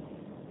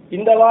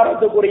 இந்த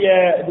வாரத்துக்குரிய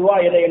துஆ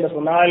என்ன என்று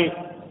சொன்னால்,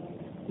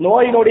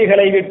 நோய்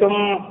நொடிகளை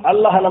விட்டும்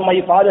அல்லாஹ் நம்மை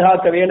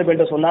பாதுகாக்க வேண்டும்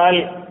என்று சொன்னால்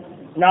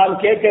நாம்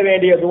கேட்க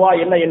வேண்டிய துஆ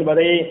என்ன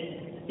என்பதை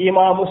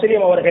இமாம்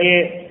முஸ்லிம் அவர்கள்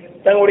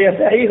தன்னுடைய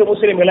சஹீஹ்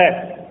முஸ்லிம்ல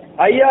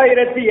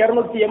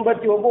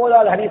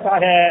 5289வது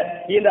ஹதீஸாக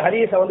இந்த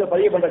ஹதீஸை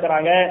பதிவு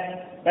பண்ணிருக்கிறாங்க.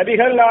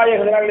 நபிகள் நாயகம்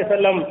ஸல்லல்லாஹு அலைஹி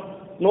வஸல்லம்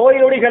நோய்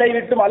நொடிகளை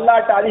விட்டும்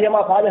அல்லாஹ்ட்ட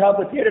அதிகமா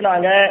பாதுகாப்பு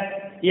தேடினாங்க.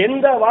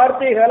 எந்த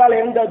வார்த்தைகளால்,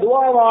 எந்த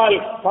துஆவால்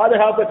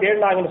பாதுகாப்பு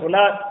தேடினாங்கன்னு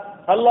சொன்னா,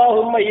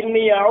 அல்லாஹும்ம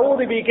இன்னி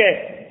அஊது பிக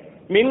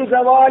மின்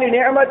ஸவாலி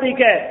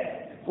நிஅமதிக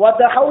வ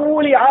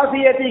தஹவ்வுலி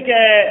ஆஃபியதிக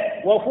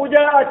வ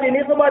ஃபுஜாஅத்தி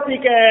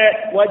நிக்மதிக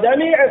வ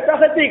ஜமீஇ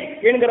ஸஹதிக்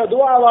என்கிற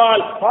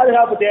துஆவால்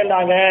பாதுகாப்பு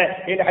தேடினாங்க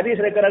இந்த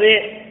ஹதீஸ் இருக்கிறது.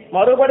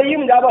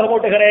 மறுபடியும் ஞாபகம்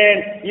ஊட்டுகிறேன்,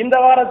 இந்த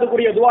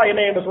வாரத்துக்குரிய துஆ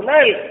என்ன என்று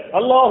சொன்னால்,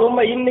 அல்லாஹும்ம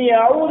இன்னி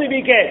அஊது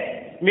பிக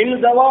மின்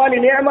ஸவாலி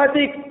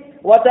நிஅமதிக்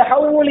வ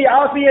தஹவ்வுலி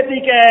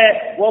ஆஃபியதிக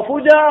வ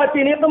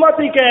ஃபுஜாஅத்தி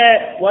நிக்மதிக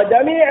வ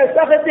ஜமீஇ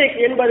ஸஹதிக்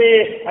என்பது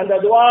அந்த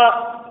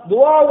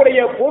துஆவுடைய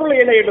பொருள்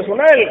என்ன என்று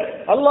சொன்னால்,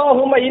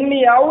 அல்லாஹும்ம இன்னி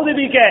அஊது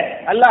பிக,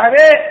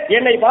 அல்லாஹ்வே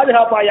என்னை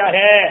பாதுகாப்பாயாக,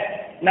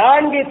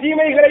 4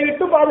 தீமைகளை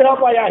விட்டு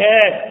பாதுகாப்பாயாக.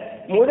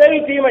 முதல்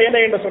தீமை என்ன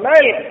என்று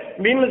சொன்னால்,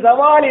 மின்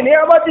ஸவாலி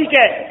நிஅமதிக,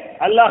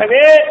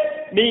 அல்லாஹ்வே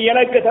நீ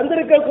எனக்கு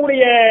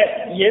தந்திருக்கக்கூடிய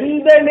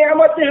எந்த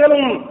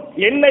நியமத்துகளும்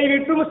என்னை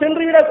விட்டும்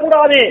சென்றுவிடக்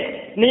கூடாது.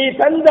 நீ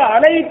தந்த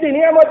அனைத்து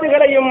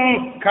நியமத்துகளையும்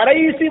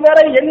கடைசி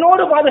வரை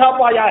என்னோடு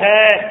பாதுகாப்பாயாக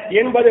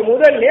என்பது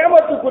முதல்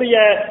நியமத்துக்குரிய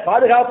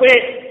பாதுகாப்பு.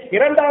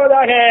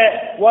 இரண்டாவதாக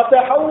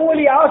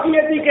வதஹவ்வுலி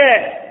ஆஃபியதிக,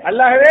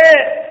 அல்லாஹ்வே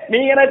நீ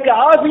எனக்கு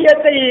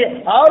ஆஃபியத்தை,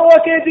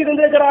 ஆரோக்கியத்தை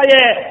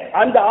தந்திருக்கிறாயே,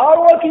 அந்த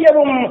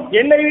ஆரோக்கியமும்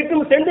என்னை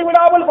விட்டும் சென்று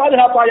விடாமல்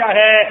பாதுகாப்பாயாக,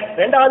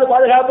 இரண்டாவது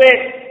பாதுகாப்பு.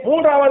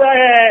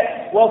 மூன்றாவதாக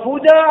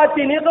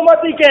வஃபுஜாஅத்தி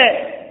நிக்மதிக,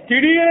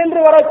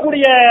 திடீரென்று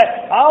வரக்கூடிய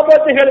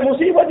ஆபத்துகள்,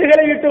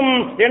 முசீபத்துகளை விட்டும்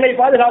என்னை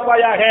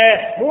பாதுகாப்பாயாக,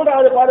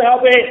 மூன்றாவது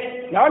பாதுகாப்பு.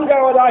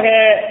 நான்காவதாக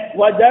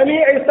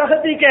வஜமீஇ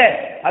ஸஹதிக,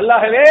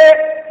 அல்லாஹ்வே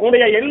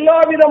உன்னுடைய எல்லா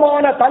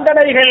விதமான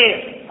தண்டனைகள்,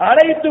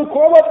 அனைத்து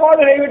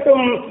கோபப்பாடுகளை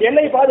விட்டும்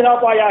என்னை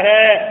பாதுகாப்பாயாக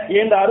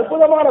என்ற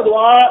அற்புதமான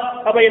துஆ.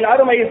 அப்ப என்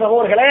அருமை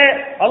சகோதரர்களே,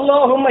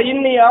 அல்லாஹும்ம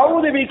இன்னி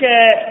அஊது பிக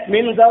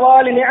மின்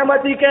ஸவாலி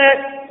நிஅமதிக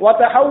வ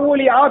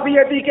தஹவ்வுலி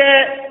ஆஃபியதிக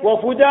வ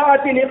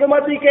ஃபுஜாஅத்தி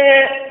நிக்மதிக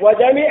வ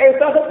ஜமீஇ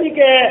ஸஹதிக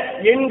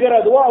என்கிற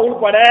துஆ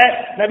உட்பட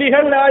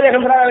நபிகள்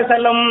நாயகம் ஸல்லல்லாஹு அலைஹி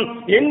வஸல்லம்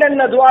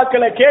என்னென்ன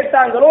துஆக்களை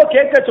கேட்டாங்களோ,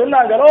 கேட்க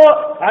சொன்னாங்களோ,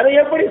 அதை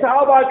எப்படி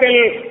சஹாபாக்கள்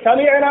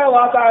சமீஅனா வ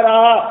அதானா,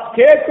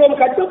 கேட்கும்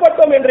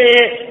கட்டுப்பட்டோம் என்று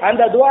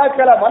அந்த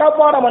துஆக்களை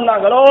மனப்பாடம்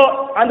பண்ணாங்களோ,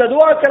 அந்த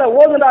துஆக்களை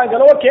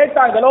ஓதுனாங்களோ,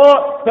 கேட்டாங்களோ,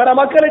 பிற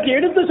மக்களுக்கு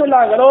எடுத்து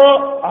சொன்னாங்களோ,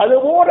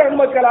 அதுபோல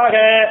நன்மக்களாக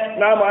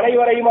நாம்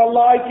அனைவரையும்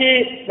அல்லாஹ் ஆக்கி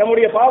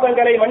நம்முடைய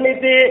பாவங்களை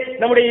மன்னித்து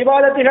நம்முடைய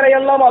இபாதத்துகளை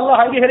எல்லாம்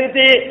அல்லாஹ்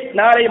அங்கீகரித்து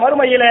நாளை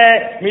மறுமையில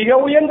மிக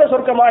உயர்ந்த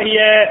சொர்க்கமாகிய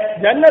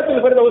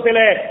ஜன்னத்துல்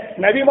ஃபிர்தௌஸிலே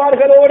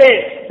நபிமார்களோடு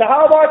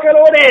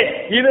சஹாபாக்களோடு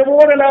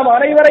இதுபோல நாம்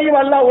அனைவரையும்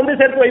அல்லாஹ் ஒன்று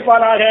சேர்த்து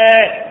வைப்பானாக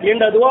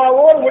என்ற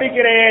துஆவோடு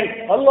முடிக்கிறேன்.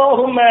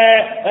 அல்லாஹும்ம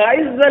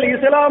அஇஸ்ஸல்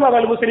இஸ்லாம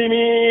வல்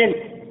முஸ்லிமீன்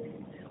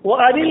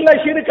وأذل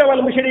الشرك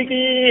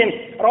والمشركين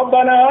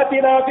ربنا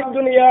آتنا في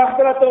الدنيا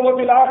حسنة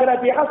وفي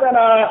الآخرة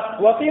حسنة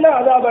وقنا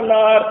عذاب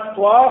النار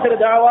وآخر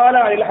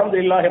دعوانا الحمد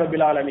لله رب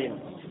العالمين.